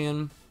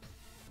Zacian.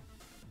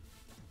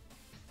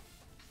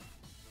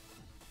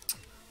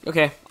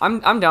 Okay,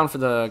 I'm down for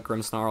the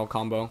Grimmsnarl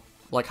combo,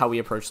 like how we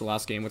approached the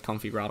last game with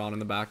Comfy Groudon in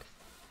the back.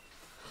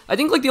 I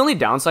think like the only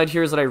downside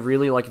here is that I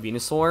really like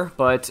Venusaur,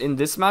 but in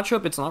this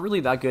matchup it's not really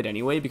that good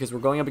anyway because we're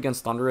going up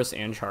against Thundurus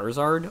and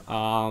Charizard.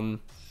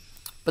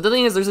 But the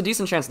thing is, there's a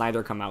decent chance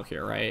neither come out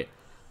here, right?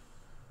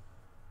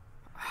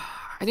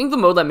 I think the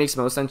mode that makes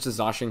most sense is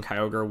Zacian,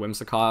 Kyogre,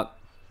 Whimsicott,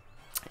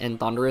 and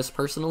Thundurus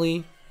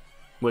personally,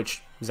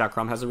 which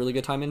Zekrom has a really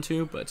good time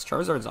into, but it's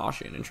Charizard,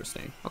 Zacian.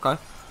 Interesting. Okay.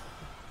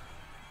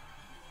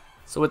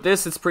 So with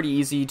this, it's pretty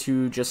easy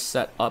to just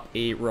set up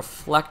a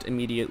Reflect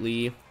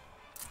immediately.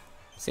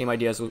 Same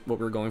idea as what we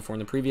were going for in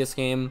the previous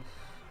game.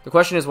 The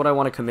question is what I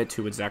want to commit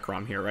to with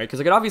Zekrom here, right? Because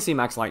I could obviously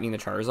Max Lightning the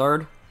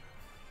Charizard.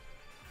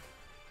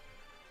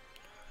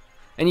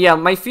 And yeah,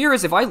 my fear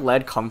is if I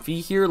led Comfy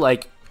here,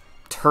 like,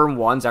 turn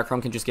 1,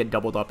 Zekrom can just get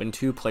doubled up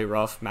into play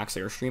rough, max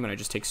airstream, and I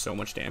just take so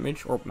much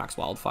damage, or max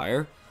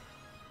wildfire.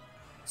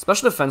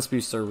 Special defense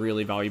boosts are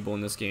really valuable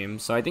in this game,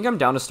 so I think I'm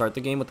down to start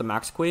the game with the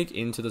max quake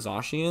into the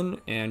Zacian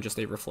and just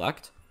a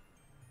reflect.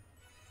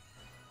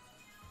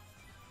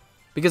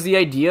 Because the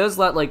idea is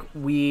that, like,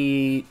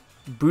 we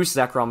boost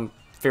Zekrom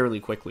fairly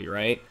quickly,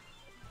 right?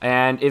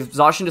 And if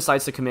Zacian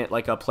decides to commit,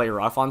 like, a play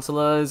rough onto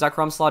the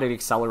Zekrom slot, it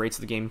accelerates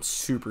the game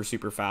super,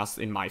 super fast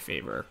in my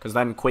favor. Because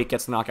then Quake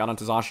gets the knockout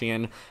onto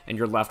Zacian, and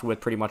you're left with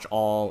pretty much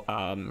all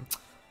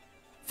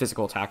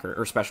physical attacker,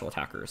 or special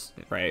attackers,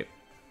 right?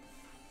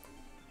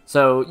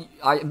 So,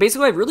 I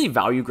really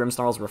value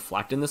Grimmsnarl's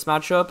Reflect in this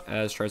matchup,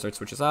 as Charizard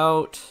switches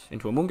out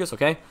into Amoonguss,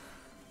 okay?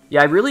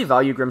 Yeah, I really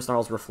value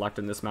Grimmsnarl's Reflect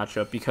in this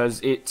matchup, because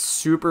it's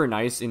super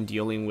nice in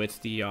dealing with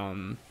the,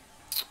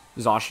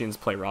 Zacian's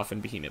play rough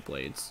and Behemoth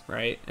Blades,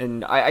 right?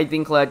 And I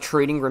think that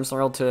trading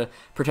Grimmsnarl to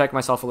protect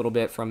myself a little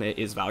bit from it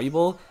is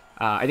valuable.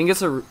 I think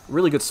it's a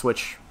really good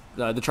switch.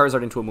 The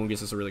Charizard into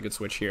Amoonguss is a really good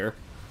switch here.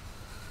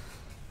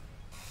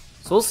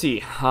 So we'll see.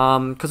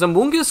 Because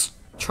Amoonguss,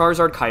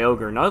 Charizard,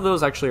 Kyogre, none of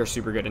those actually are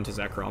super good into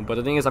Zekrom. But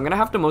the thing is, I'm going to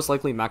have to most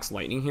likely max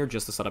Lightning here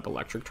just to set up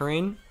Electric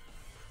Terrain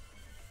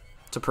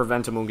to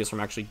prevent Amoonguss from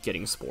actually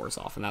getting Spores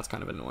off, and that's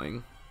kind of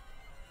annoying.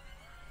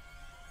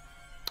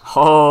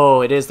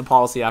 Oh, it is the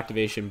policy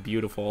activation.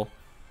 Beautiful.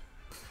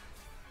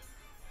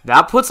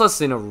 That puts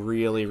us in a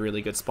really,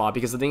 really good spot,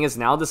 because the thing is,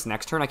 now this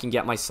next turn I can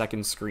get my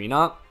second screen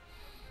up.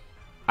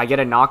 I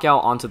get a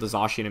knockout onto the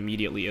Zacian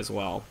immediately as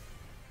well.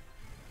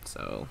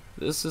 So,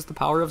 this is the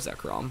power of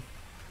Zekrom.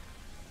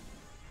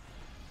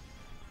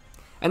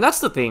 And that's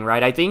the thing,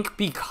 right? I think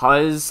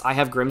because I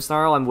have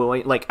Grimmsnarl, I'm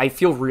willing, like, I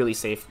feel really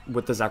safe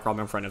with the Zekrom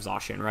in front of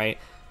Zacian, right?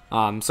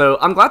 So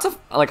I'm glad to,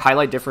 like,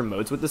 highlight different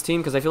modes with this team,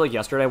 because I feel like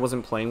yesterday I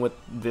wasn't playing with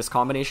this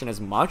combination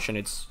as much, and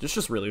it's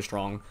just really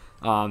strong.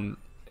 And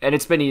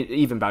it's been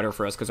even better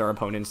for us, because our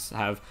opponents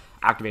have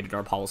activated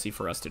our policy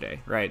for us today,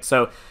 right?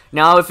 So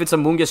now if it's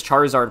Amoonguss,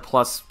 Charizard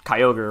plus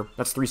Kyogre,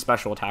 that's 3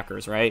 special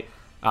attackers, right?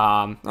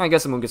 I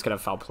guess Amoonguss could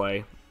have foul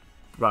play,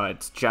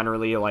 but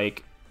generally,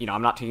 like, you know,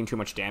 I'm not taking too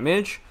much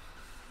damage.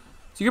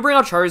 So you can bring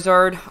out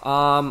Charizard.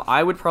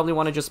 I would probably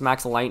want to just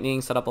max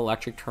Lightning, set up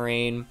Electric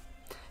Terrain.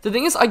 The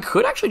thing is, I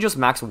could actually just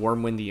max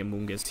Wormwind the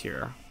Amoonguss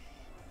here.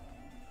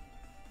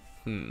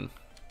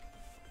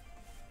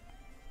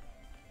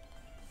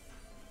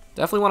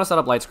 Definitely want to set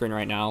up Light Screen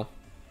right now.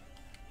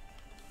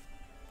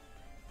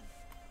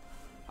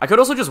 I could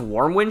also just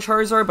Wormwind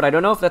Charizard, but I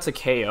don't know if that's a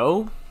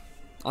KO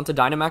onto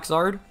Dynamax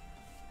Zard.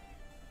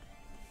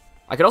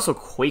 I could also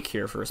Quake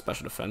here for a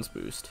special defense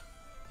boost.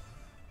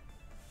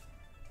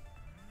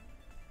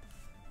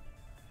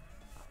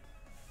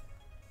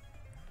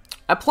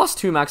 At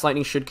 +2, Max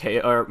Lightning should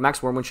KO, or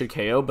Max Wormwind should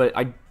KO, but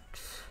I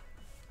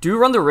do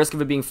run the risk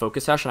of it being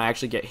Focus Sash and I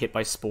actually get hit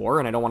by Spore,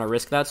 and I don't want to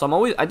risk that.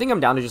 So I think I'm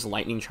down to just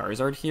Lightning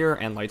Charizard here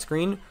and Light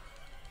Screen.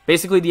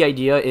 Basically, the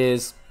idea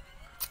is,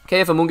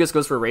 okay, if Amoonguss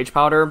goes for Rage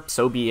Powder,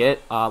 so be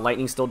it.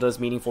 Lightning still does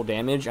meaningful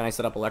damage, and I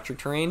set up Electric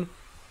Terrain.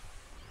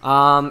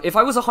 If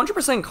I was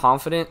 100%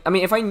 confident, I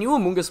mean, if I knew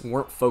Amoonguss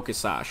weren't Focus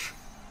Sash,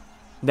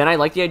 then I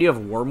like the idea of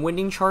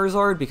Wormwinding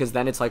Charizard, because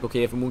then it's like,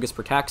 okay, if Amoonguss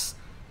protects,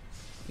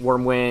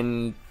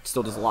 Wormwind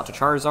still does a lot to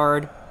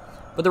Charizard.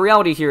 But the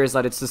reality here is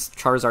that it's this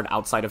Charizard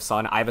outside of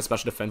Sun. I have a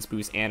special defense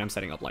boost, and I'm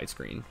setting up Light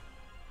Screen.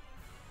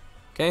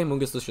 Okay,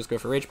 Amoonguss, let's just go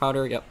for Rage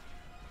Powder. Yep.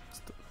 It's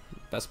the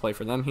best play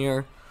for them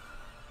here.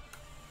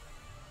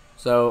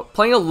 So,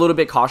 playing a little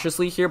bit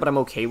cautiously here, but I'm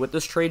okay with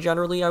this trade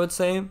generally, I would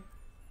say.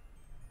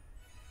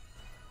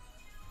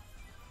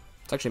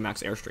 It's actually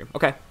Max Airstream.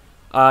 Okay.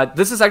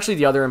 This is actually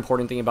the other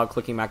important thing about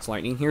clicking Max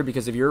Lightning here,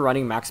 because if you're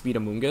running Max Speed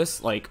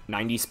Amoonguss, like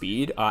 90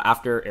 speed,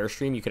 after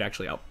Airstream, you could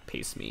actually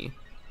outpace me.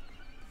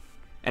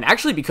 And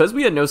actually, because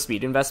we had no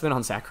speed investment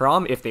on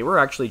Zekrom, if they were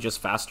actually just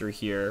faster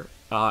here,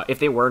 if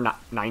they were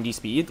 90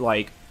 speed,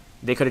 like,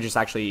 they could have just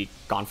actually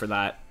gone for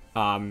that,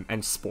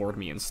 and spored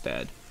me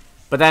instead.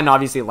 But then,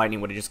 obviously, Lightning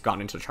would have just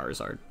gone into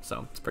Charizard,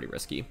 so it's pretty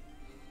risky.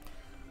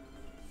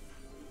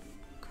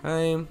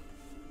 Okay.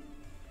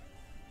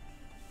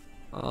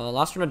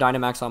 Last turn of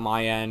Dynamax on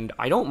my end.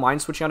 I don't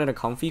mind switching out into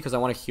Comfy because I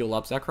want to heal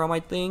up Zekrom, I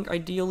think,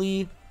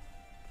 ideally.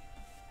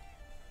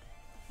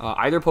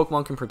 Either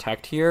Pokemon can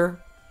protect here.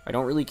 I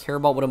don't really care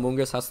about what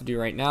Amoonguss has to do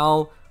right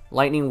now.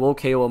 Lightning will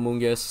KO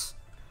Amoonguss.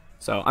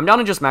 So I'm down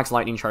to just max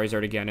Lightning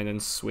Charizard again and then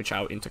switch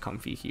out into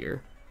Comfy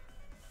here.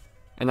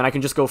 And then I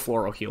can just go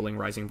Floral Healing,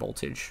 Rising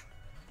Voltage.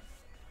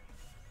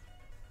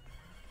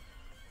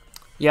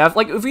 Yeah,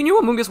 if we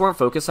knew Amoonguss weren't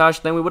Focus Sash,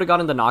 then we would have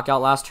gotten the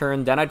knockout last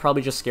turn. Then I'd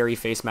probably just Scary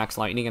Face Max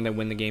Lightning and then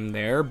win the game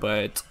there.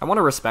 But I want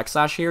to Respect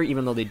Sash here,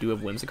 even though they do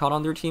have Whimsicott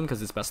on their team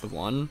because it's best of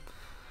one.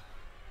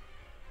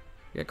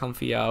 Get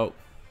Comfy out.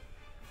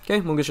 Okay,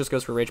 Amoonguss just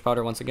goes for Rage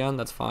Powder once again.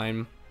 That's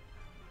fine.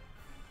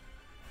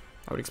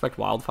 I would expect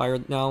Wildfire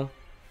now,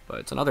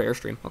 but it's another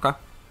Airstream. Okay.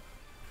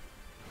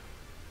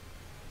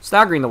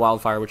 Staggering the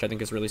Wildfire, which I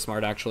think is really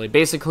smart, actually.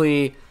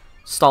 Basically,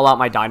 stall out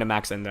my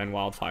Dynamax and then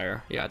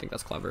Wildfire. Yeah, I think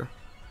that's clever.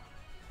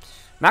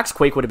 Max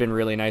Quake would have been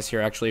really nice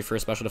here, actually, for a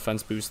special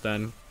defense boost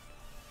then.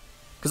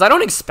 Because I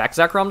don't expect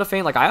Zekrom to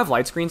faint. Like, I have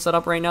Light Screen set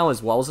up right now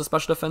as well as a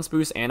special defense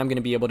boost, and I'm going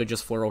to be able to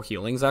just Floral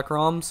Healing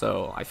Zekrom,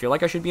 so I feel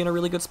like I should be in a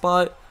really good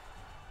spot.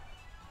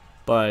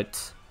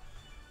 But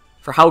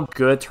for how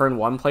good turn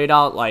 1 played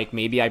out, like,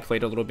 maybe I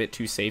played a little bit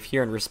too safe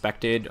here and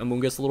respected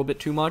Amoonguss a little bit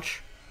too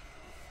much.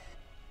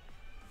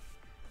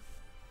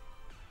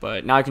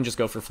 But now I can just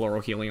go for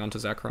Floral Healing onto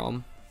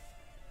Zekrom.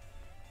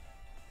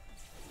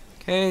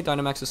 Okay,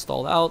 Dynamax is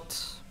stalled out.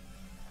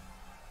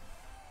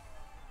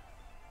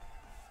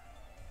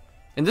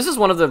 And this is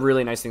one of the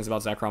really nice things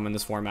about Zekrom in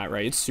this format,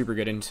 right? It's super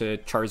good into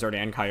Charizard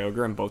and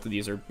Kyogre, and both of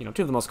these are, you know,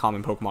 two of the most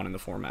common Pokemon in the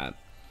format.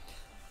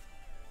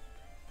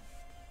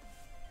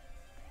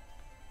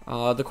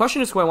 The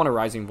question is who I want a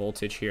Rising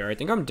Voltage here. I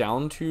think I'm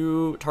down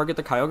to target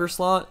the Kyogre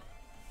slot.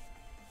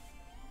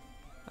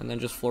 And then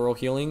just Floral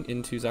Healing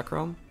into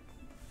Zekrom.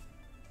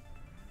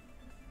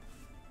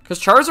 Because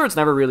Charizard's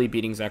never really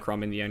beating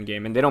Zekrom in the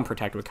endgame, and they don't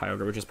protect with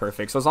Kyogre, which is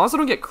perfect. So as long as I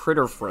don't get crit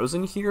or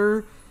frozen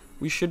here,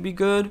 we should be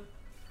good.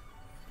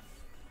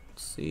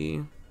 Let's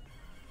see.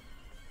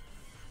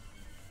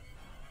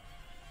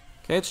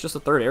 Okay, it's just a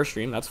third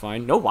Airstream, that's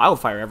fine. No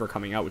Wildfire ever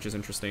coming out, which is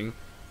interesting.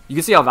 You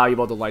can see how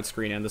valuable the Light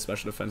Screen and the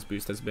Special Defense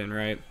boost has been,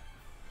 right?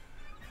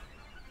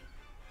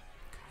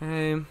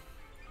 Okay.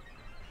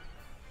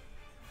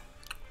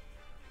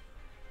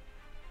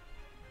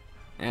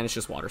 And it's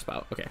just Water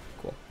Spout. Okay,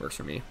 cool. Works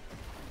for me.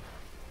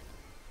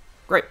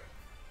 Great.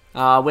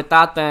 With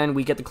that, then,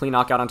 we get the clean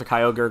knockout onto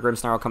Kyogre.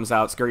 Grimmsnarl comes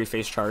out. Scary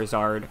Face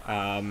Charizard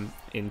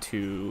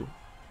into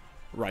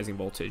Rising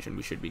Voltage, and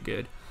we should be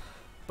good.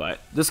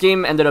 But this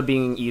game ended up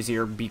being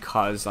easier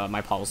because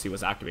my policy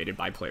was activated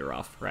by Play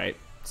Rough, right?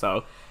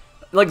 So,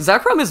 like,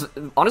 Zekrom is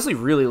honestly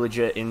really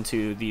legit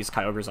into these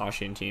Kyogre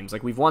Zacian teams.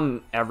 Like, we've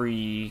won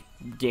every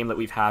game that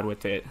we've had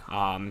with it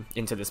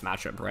into this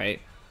matchup,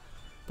 right?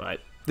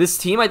 But this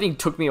team, I think,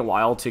 took me a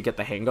while to get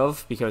the hang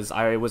of because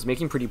I was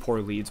making pretty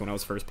poor leads when I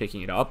was first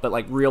picking it up. But,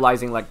 like,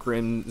 realizing, like,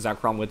 Grim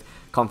Zekrom with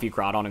Comfy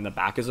Groudon in the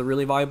back is a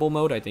really viable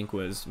mode, I think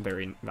was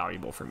very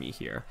valuable for me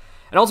here.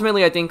 And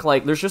ultimately, I think,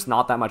 like, there's just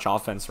not that much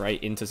offense,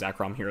 right, into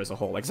Zekrom here as a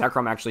whole. Like,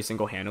 Zekrom actually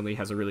single-handedly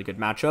has a really good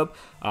matchup.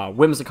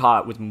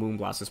 Whimsicott with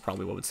Moonblast is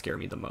probably what would scare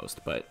me the most.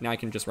 But now I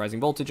can just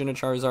Rising Voltage into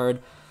Charizard.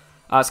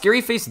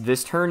 Scary Face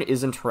this turn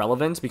isn't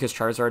relevant because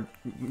Charizard,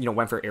 you know,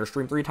 went for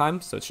Airstream 3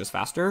 times, so it's just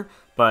faster.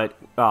 But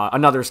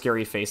another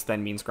Scary Face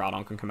then means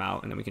Groudon can come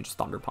out, and then we can just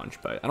Thunder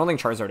Punch. But I don't think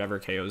Charizard ever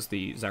KOs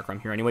the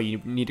Zekrom here. Anyway, you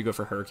need to go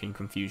for Hurricane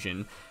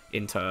Confusion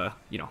into,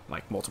 you know,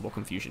 like, multiple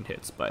Confusion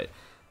hits. But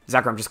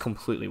Zekrom just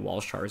completely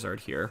walls Charizard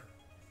here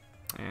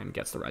and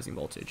gets the Rising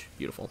Voltage.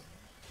 Beautiful.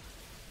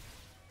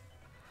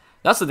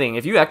 That's the thing.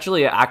 If you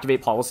actually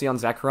activate policy on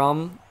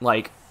Zekrom,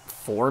 like,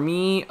 for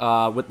me,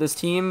 with this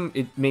team,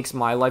 it makes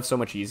my life so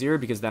much easier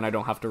because then I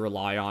don't have to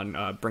rely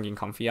on bringing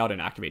Comfy out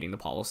and activating the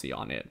policy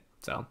on it.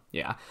 So,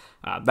 yeah,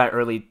 that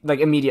early, like,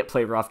 immediate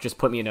Play Rough just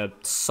put me in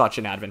such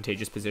an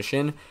advantageous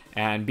position,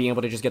 and being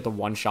able to just get the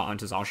one shot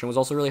onto Zacian was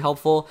also really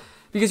helpful.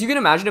 Because you can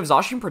imagine if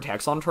Zacian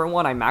protects on turn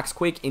 1, I Max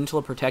Quake into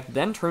a Protect,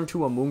 then turn 2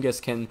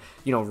 Amoonguss can,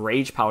 you know,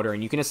 Rage Powder,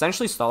 and you can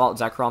essentially stall out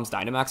Zekrom's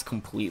Dynamax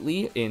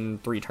completely in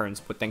 3 turns,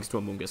 but thanks to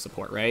Amoonguss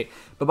support, right?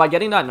 But by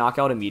getting that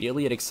knockout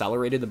immediately, it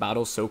accelerated the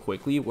battle so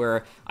quickly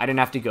where I didn't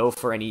have to go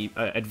for any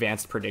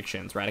advanced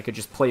predictions, right? I could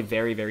just play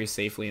very, very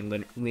safely in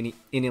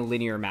a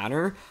linear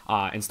manner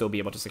and still be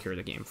able to secure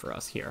the game for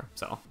us here.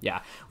 So,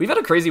 yeah. We've had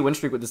a crazy win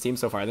streak with this team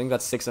so far. I think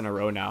that's 6 in a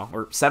row now,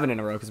 or 7 in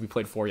a row because we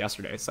played 4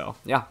 yesterday. So,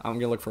 yeah, I'm going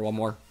to look for one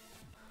more.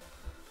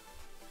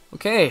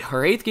 Okay,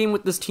 our 8th game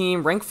with this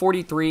team, rank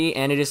 43,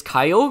 and it is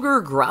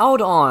Kyogre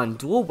Groudon,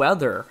 Dual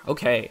Weather.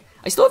 Okay,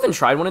 I still haven't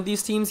tried one of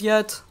these teams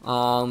yet.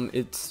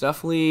 It's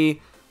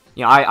definitely,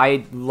 you know,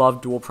 I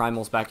loved Dual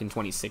Primals back in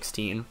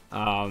 2016. You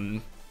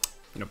know,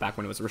 back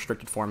when it was a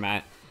restricted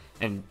format,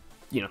 and,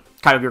 you know,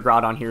 Kyogre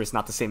Groudon here is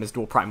not the same as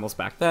Dual Primals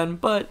back then,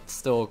 but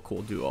still a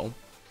cool duo.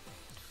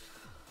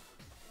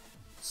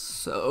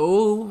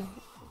 So,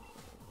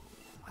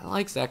 I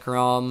like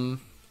Zekrom.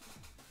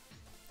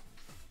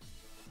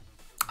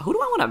 Who do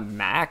I want to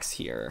max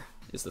here,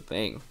 is the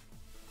thing.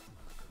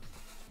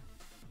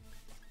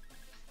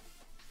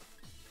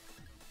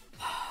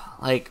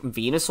 Like,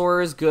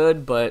 Venusaur is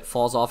good, but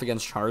falls off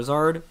against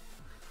Charizard.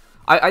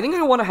 I think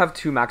I want to have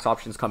two max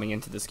options coming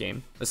into this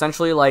game.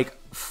 Essentially, like,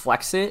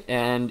 flex it,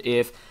 and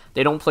if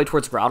they don't play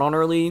towards Groudon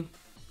early,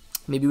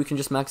 maybe we can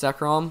just max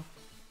Zekrom.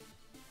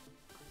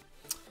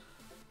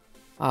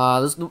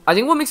 I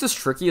think what makes this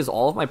tricky is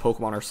all of my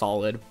Pokemon are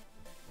solid.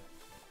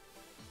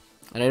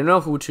 And I don't know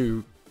who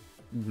to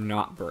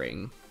not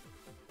bring.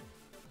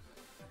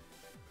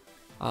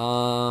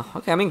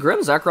 Okay, I mean, Grim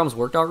Zekrom's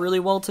worked out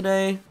really well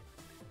today.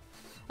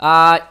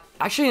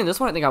 Actually, in this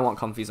one, I think I want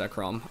Comfy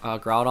Zekrom.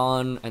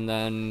 Groudon, and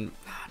then...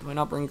 Do I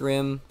not bring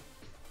Grim?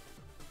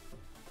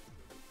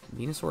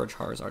 Venusaur or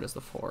Charizard is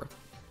the fourth.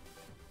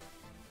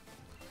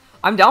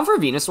 I'm down for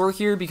Venusaur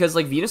here because,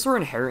 like, Venusaur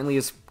inherently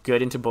is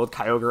good into both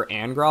Kyogre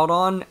and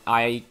Groudon.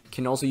 I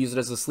can also use it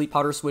as a Sleep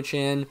Powder switch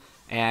in,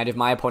 and if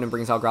my opponent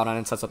brings out Groudon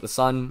and sets up the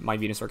Sun, my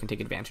Venusaur can take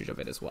advantage of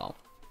it as well.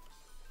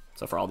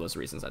 So for all those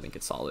reasons, I think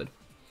it's solid.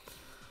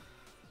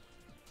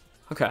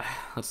 Okay,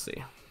 let's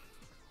see.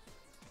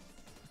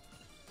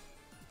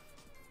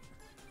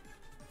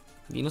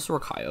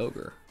 Venusaur,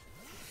 Kyogre.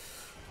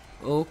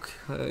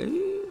 Okay.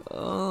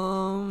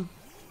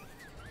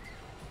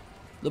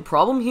 The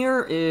problem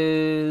here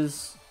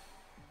is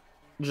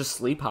just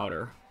Sleep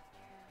Powder.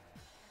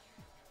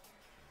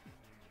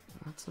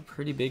 That's a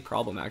pretty big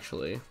problem,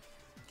 actually.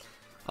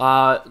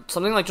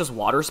 Something like just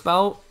Water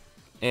Spout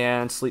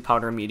and Sleep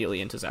Powder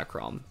immediately into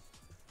Zekrom,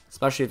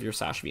 especially if you're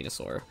Sash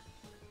Venusaur.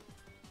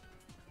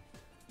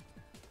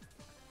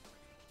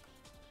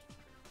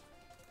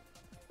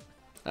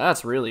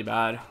 That's really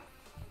bad.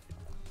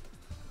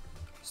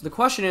 So the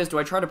question is, do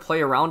I try to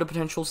play around a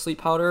potential Sleep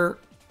Powder?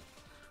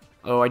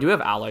 Oh, I do have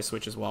Ally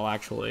Switch as well,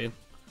 actually.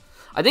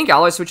 I think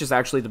Ally Switch is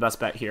actually the best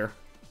bet here,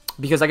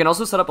 because I can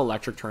also set up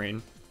Electric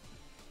Terrain.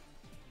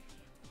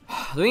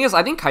 The thing is,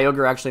 I think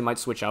Kyogre actually might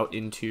switch out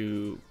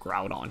into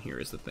Groudon here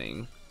is the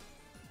thing.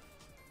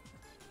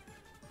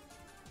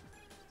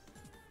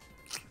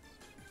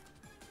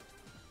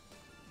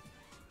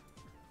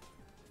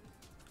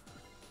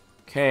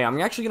 Okay,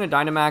 I'm actually going to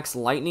Dynamax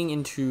Lightning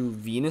into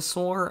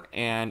Venusaur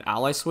and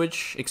Ally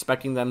Switch,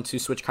 expecting them to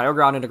switch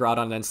Kyogre out into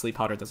Groudon and then Sleep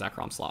Powder the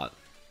Zekrom slot.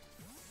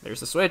 There's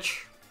the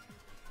switch.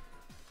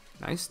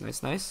 Nice,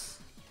 nice, nice.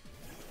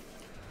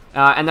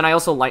 And then I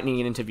also Lightning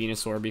it into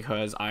Venusaur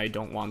because I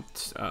don't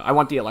want... I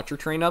want the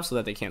Electric Terrain up so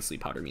that they can't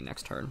Sleep Powder me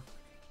next turn.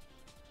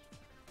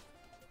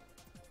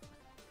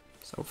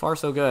 So far,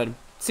 so good.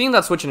 Seeing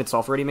that switch in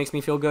itself already makes me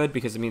feel good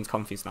because it means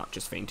Comfy's not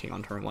just fainting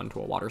on turn 1 to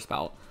a Water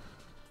Spout.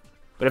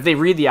 But if they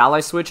read the Ally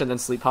Switch and then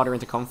Sleep Powder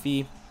into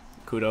Comfy,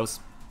 kudos.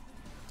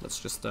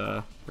 That's just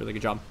a really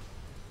good job.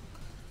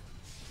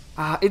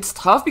 It's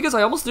tough because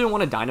I almost didn't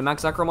want to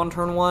Dynamax Zekrom on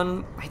turn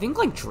 1. I think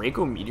like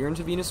Draco Meteor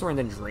into Venusaur and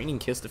then Draining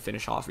Kiss to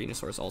finish off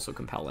Venusaur is also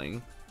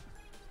compelling.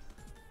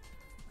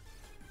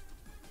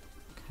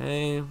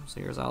 Okay,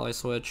 so here's Ally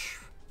Switch.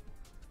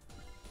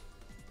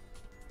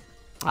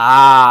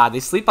 They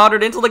Sleep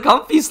Powdered into the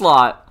Comfy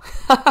slot.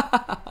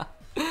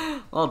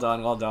 Well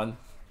done, well done.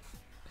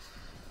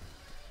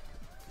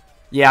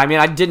 Yeah, I mean,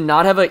 I did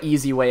not have an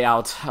easy way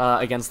out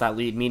against that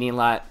lead, meaning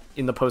that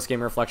in the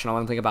post-game reflection, I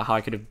want to think about how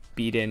I could have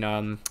beaten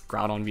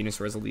Groudon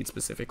Venusaur as a lead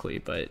specifically,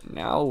 but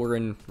now we're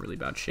in really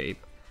bad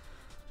shape.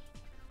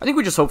 I think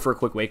we just hope for a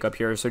quick wake-up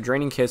here, so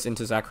Draining Kiss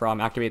into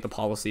Zekrom, activate the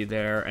policy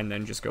there, and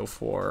then just go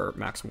for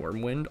Max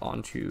Wormwind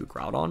onto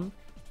Groudon.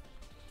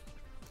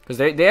 Because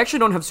they actually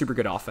don't have super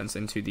good offense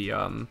into the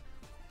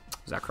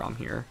Zekrom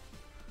here.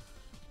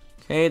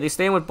 Okay, they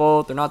stay in with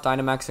both, they're not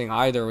Dynamaxing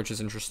either, which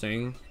is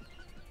interesting.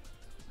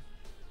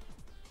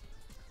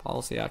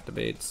 Policy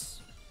activates.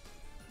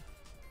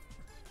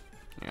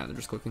 Yeah, they're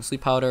just clicking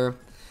Sleep Powder.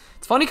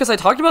 It's funny because I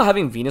talked about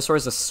having Venusaur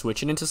as a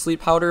switch in into Sleep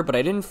Powder, but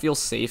I didn't feel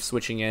safe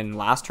switching in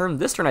last turn.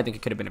 This turn I think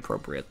it could have been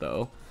appropriate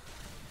though.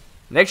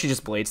 And they actually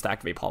just Blades to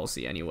activate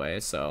policy anyway,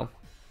 so...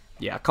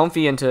 Yeah,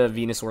 Comfy into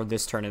Venusaur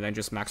this turn and then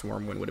just Max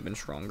Wormwind would have been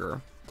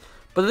stronger.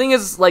 But the thing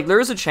is, like, there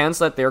is a chance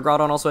that their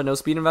Groudon also had no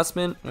speed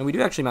investment, and we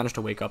do actually manage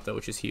to wake up though,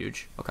 which is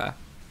huge. Okay.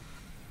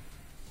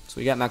 So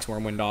we got Max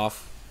Wormwind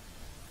off.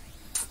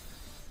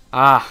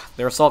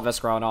 Their Assault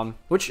Vest Groudon,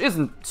 which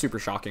isn't super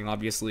shocking,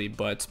 obviously,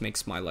 but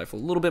makes my life a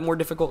little bit more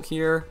difficult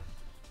here.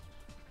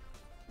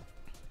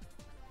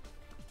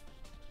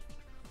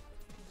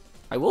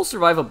 I will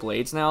survive a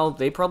Blades now.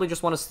 They probably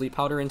just want to Sleep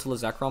Powder into the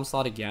Zekrom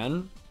slot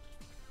again.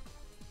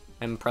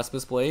 And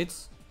Precipice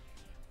Blades.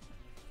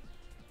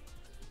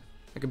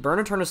 I could burn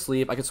a turn of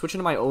sleep. I could switch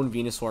into my own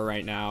Venusaur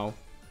right now.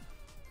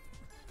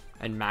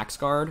 And Max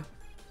Guard.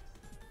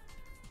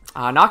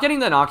 Not getting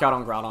the knockout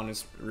on Groudon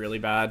is really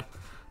bad.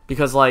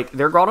 Because, like,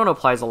 their Groudon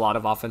applies a lot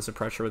of offensive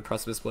pressure with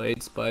Precipice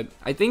Blades, but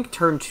I think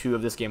turn 2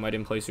 of this game I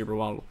didn't play super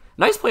well.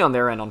 Nice play on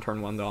their end on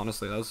turn 1, though,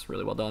 honestly. That was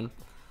really well done.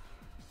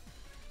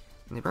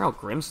 And they bring out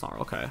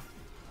Grimmsnarl, okay.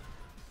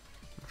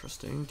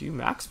 Interesting. Do you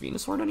max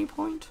Venusaur at any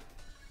point?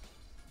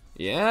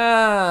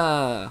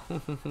 Yeah!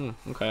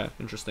 Okay,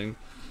 interesting.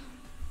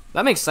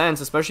 That makes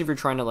sense, especially if you're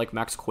trying to, like,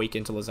 max Quake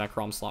into the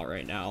Zekrom slot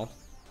right now.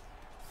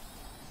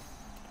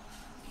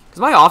 Because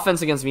my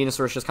offense against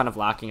Venusaur is just kind of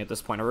lacking at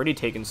this point. I've already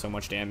taken so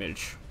much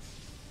damage.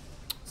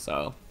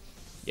 So,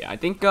 yeah, I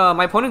think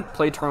my opponent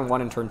played turn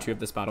 1 and turn 2 of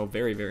this battle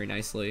very, very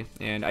nicely.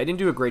 And I didn't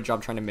do a great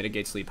job trying to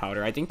mitigate Sleep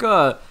Powder. I think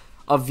a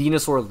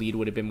Venusaur lead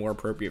would have been more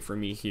appropriate for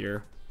me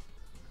here.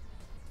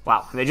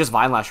 Wow, and they just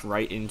Vine Lash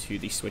right into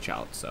the switch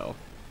out, so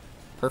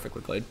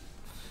perfectly played.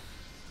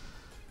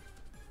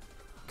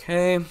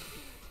 Okay.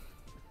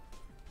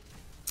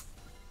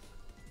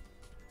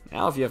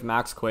 Now if you have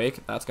Max Quake,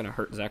 that's going to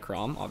hurt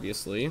Zekrom,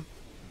 obviously.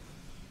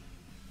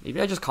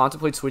 Maybe I just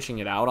contemplate switching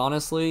it out,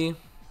 honestly.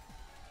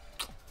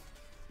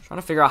 Trying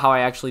to figure out how I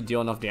actually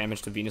deal enough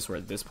damage to Venusaur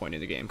at this point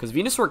in the game. Because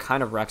Venusaur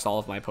kind of wrecks all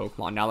of my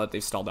Pokemon now that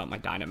they've stalled out my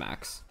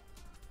Dynamax.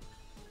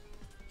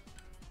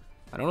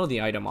 I don't know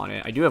the item on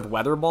it. I do have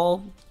Weather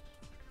Ball.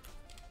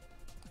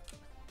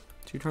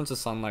 2 turns of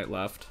Sunlight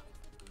left.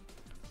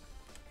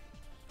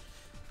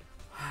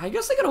 I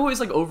guess I could always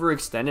like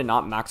overextend and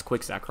not Max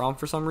Quick Zekrom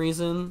for some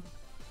reason.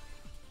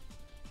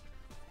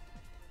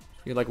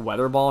 You like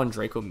Weather Ball and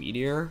Draco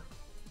Meteor.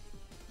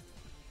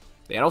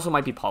 They also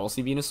might be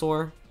Policy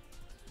Venusaur.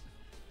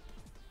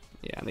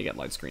 Yeah, and they get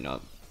Light Screen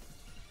up.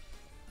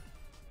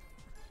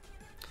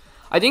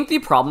 I think the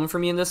problem for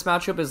me in this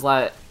matchup is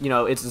that, you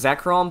know, it's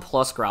Zekrom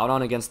plus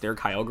Groudon against their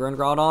Kyogre and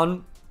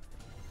Groudon.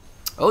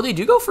 Oh, they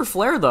do go for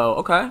Flare, though.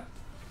 Okay.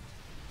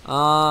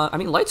 I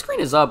mean, Light Screen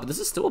is up, but this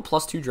is still a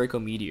 +2 Draco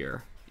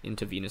Meteor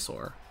into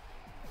Venusaur.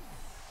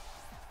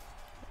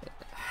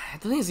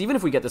 The thing is, even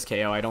if we get this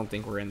KO, I don't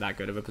think we're in that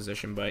good of a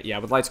position. But yeah,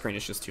 with Light Screen,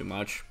 it's just too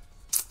much.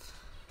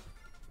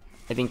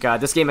 I think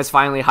this game has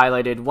finally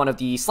highlighted one of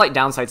the slight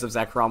downsides of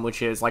Zekrom,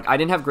 which is, like, I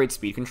didn't have great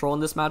speed control in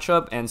this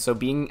matchup, and so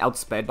being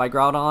outsped by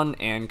Groudon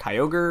and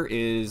Kyogre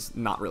is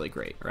not really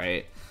great,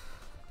 right?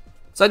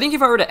 So I think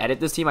if I were to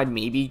edit this team, I'd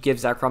maybe give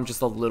Zekrom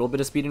just a little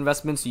bit of speed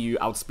investment, so you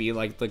outspeed,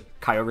 like, the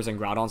Kyogres and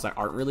Groudons that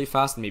aren't really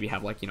fast, and maybe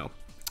have, like, you know,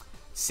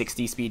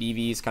 60 speed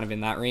EVs, kind of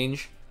in that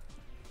range.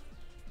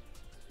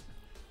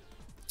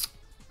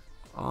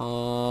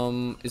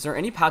 Is there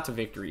any path to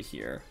victory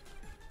here?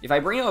 If I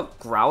bring up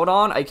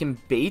Groudon, I can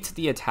bait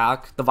the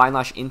attack, the Vine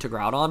Lash into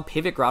Groudon,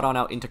 pivot Groudon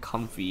out into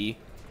Comfy,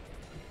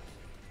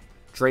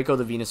 Draco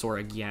the Venusaur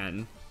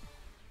again.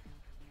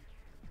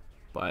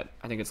 But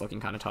I think it's looking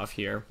kind of tough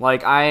here.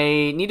 Like,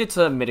 I needed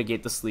to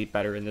mitigate the sleep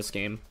better in this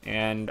game,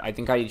 and I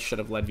think I should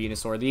have led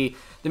Venusaur.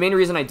 The main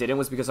reason I didn't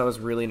was because I was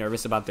really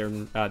nervous about their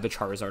the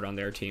Charizard on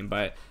their team,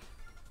 but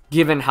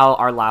given how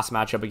our last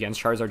matchup against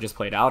Charizard just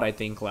played out, I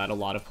think that a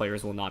lot of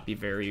players will not be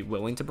very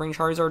willing to bring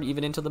Charizard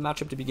even into the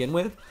matchup to begin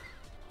with.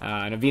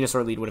 And a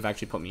Venusaur lead would have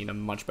actually put me in a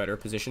much better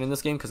position in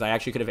this game, because I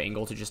actually could have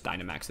angled to just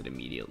Dynamax it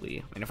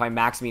immediately. And if I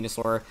max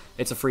Venusaur,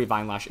 it's a free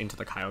Vine Lash into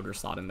the Kyogre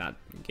slot in that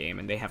game,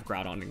 and they have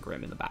Groudon and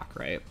Grimm in the back,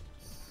 right?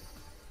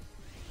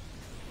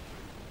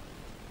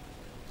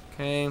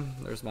 Okay,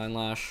 there's Vine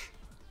Lash.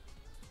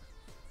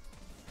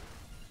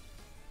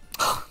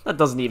 That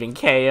doesn't even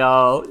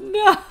KO.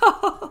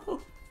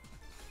 No!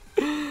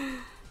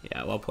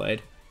 Yeah, well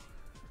played.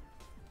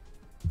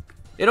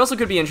 It also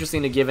could be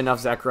interesting to give enough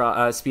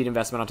speed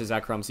investment onto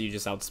Zekrom so you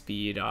just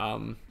outspeed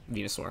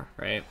Venusaur,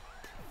 right?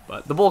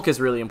 But the bulk is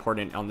really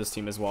important on this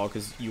team as well,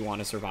 because you want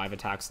to survive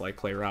attacks like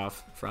Play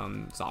Rough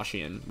from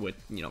Zacian with,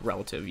 you know,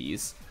 relative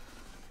ease.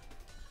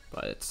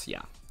 But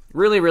yeah,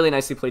 really, really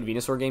nicely played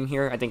Venusaur game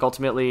here. I think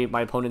ultimately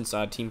my opponent's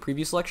team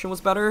preview selection was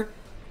better,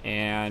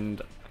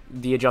 and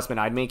the adjustment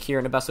I'd make here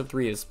in a best of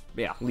 3 is,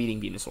 yeah, leading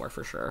Venusaur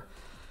for sure.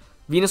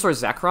 Venusaur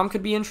Zekrom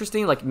could be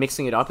interesting, like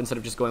mixing it up instead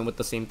of just going with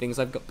the same things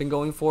I've been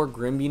going for.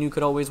 Grimmsnarl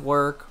could always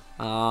work.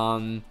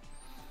 I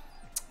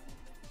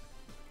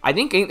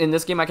think in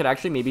this game I could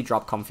actually maybe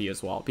drop Comfy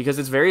as well, because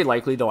it's very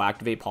likely they'll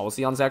activate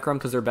Policy on Zekrom,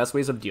 because their best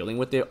ways of dealing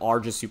with it are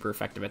just super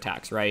effective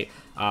attacks, right?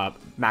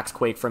 Max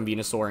Quake from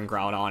Venusaur and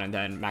Groudon, and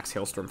then Max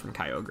Hailstorm from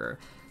Kyogre.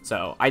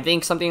 So I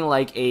think something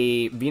like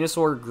a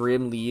Venusaur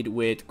Grimm lead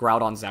with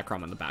Groudon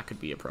Zekrom on the back could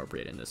be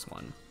appropriate in this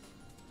one.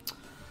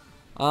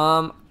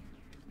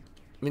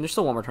 I mean, there's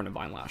still one more turn of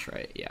Vine Lash,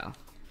 right? Yeah.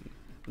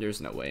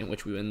 There's no way in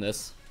which we win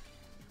this.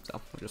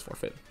 So, we'll just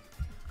forfeit.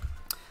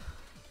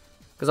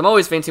 Because I'm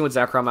always fainting with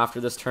Zekrom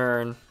after this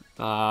turn.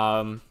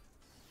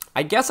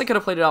 I guess I could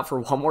have played it out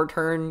for one more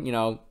turn, you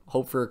know,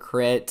 hope for a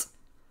crit.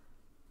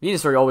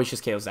 Venusaur always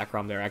just KOs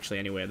Zekrom there, actually,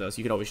 anyway, though, so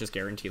you could always just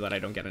guarantee that I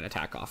don't get an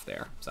attack off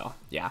there. So,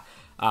 yeah.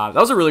 That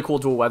was a really cool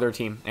dual weather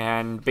team,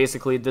 and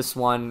basically this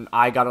one,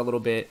 I got a little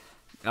bit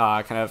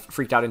kind of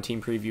freaked out in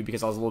team preview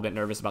because I was a little bit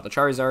nervous about the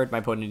Charizard. My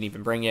opponent didn't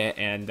even bring it,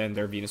 and then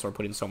their Venusaur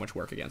put in so much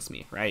work against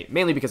me, right?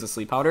 Mainly because of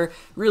Sleep Powder.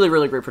 Really,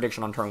 really great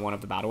prediction on turn 1 of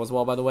the battle as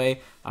well, by the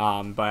way.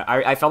 But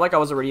I felt like I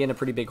was already in a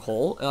pretty big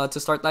hole to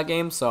start that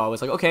game, so I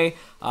was like, okay,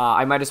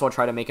 I might as well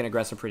try to make an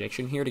aggressive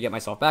prediction here to get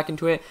myself back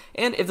into it.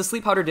 And if the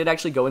Sleep Powder did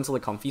actually go into the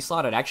Comfy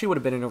slot, it actually would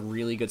have been in a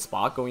really good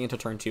spot going into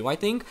turn 2, I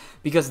think,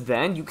 because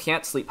then you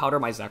can't Sleep Powder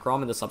my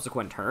Zekrom in the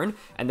subsequent turn,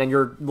 and then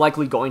you're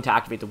likely going to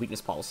activate the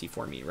weakness policy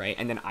for me, right?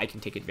 And then I can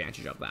take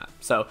advantage of that.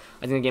 So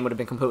I think the game would have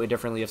been completely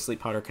differently if Sleep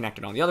Powder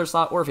connected on the other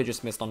slot, or if it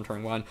just missed on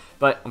turn 1.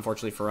 But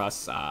unfortunately for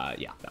us,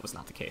 yeah, that was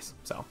not the case.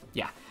 So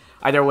yeah,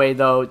 Either way,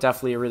 though,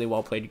 definitely a really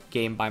well played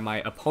game by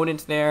my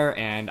opponent there,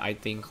 and I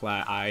think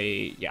that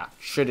I,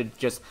 should have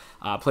just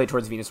played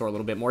towards Venusaur a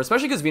little bit more,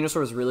 especially because Venusaur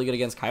was really good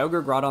against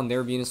Kyogre, Groudon,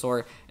 their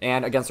Venusaur,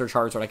 and against their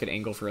Charizard, I could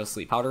angle for a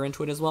Sleep Powder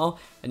into it as well,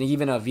 and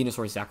even a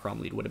Venusaur Zekrom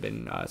lead would have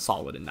been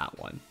solid in that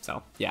one.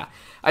 So, yeah.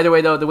 Either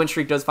way, though, the win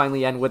streak does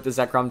finally end with the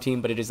Zekrom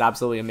team, but it is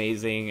absolutely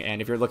amazing,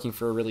 and if you're looking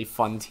for a really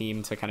fun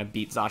team to kind of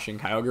beat Zacian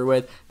Kyogre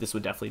with, this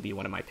would definitely be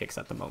one of my picks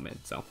at the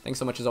moment. So, thanks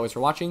so much as always for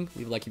watching.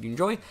 Leave a like if you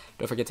enjoy.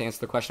 Don't forget to answer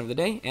the question of the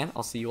day, and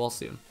I'll see you all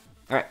soon.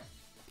 Alright,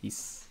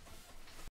 peace.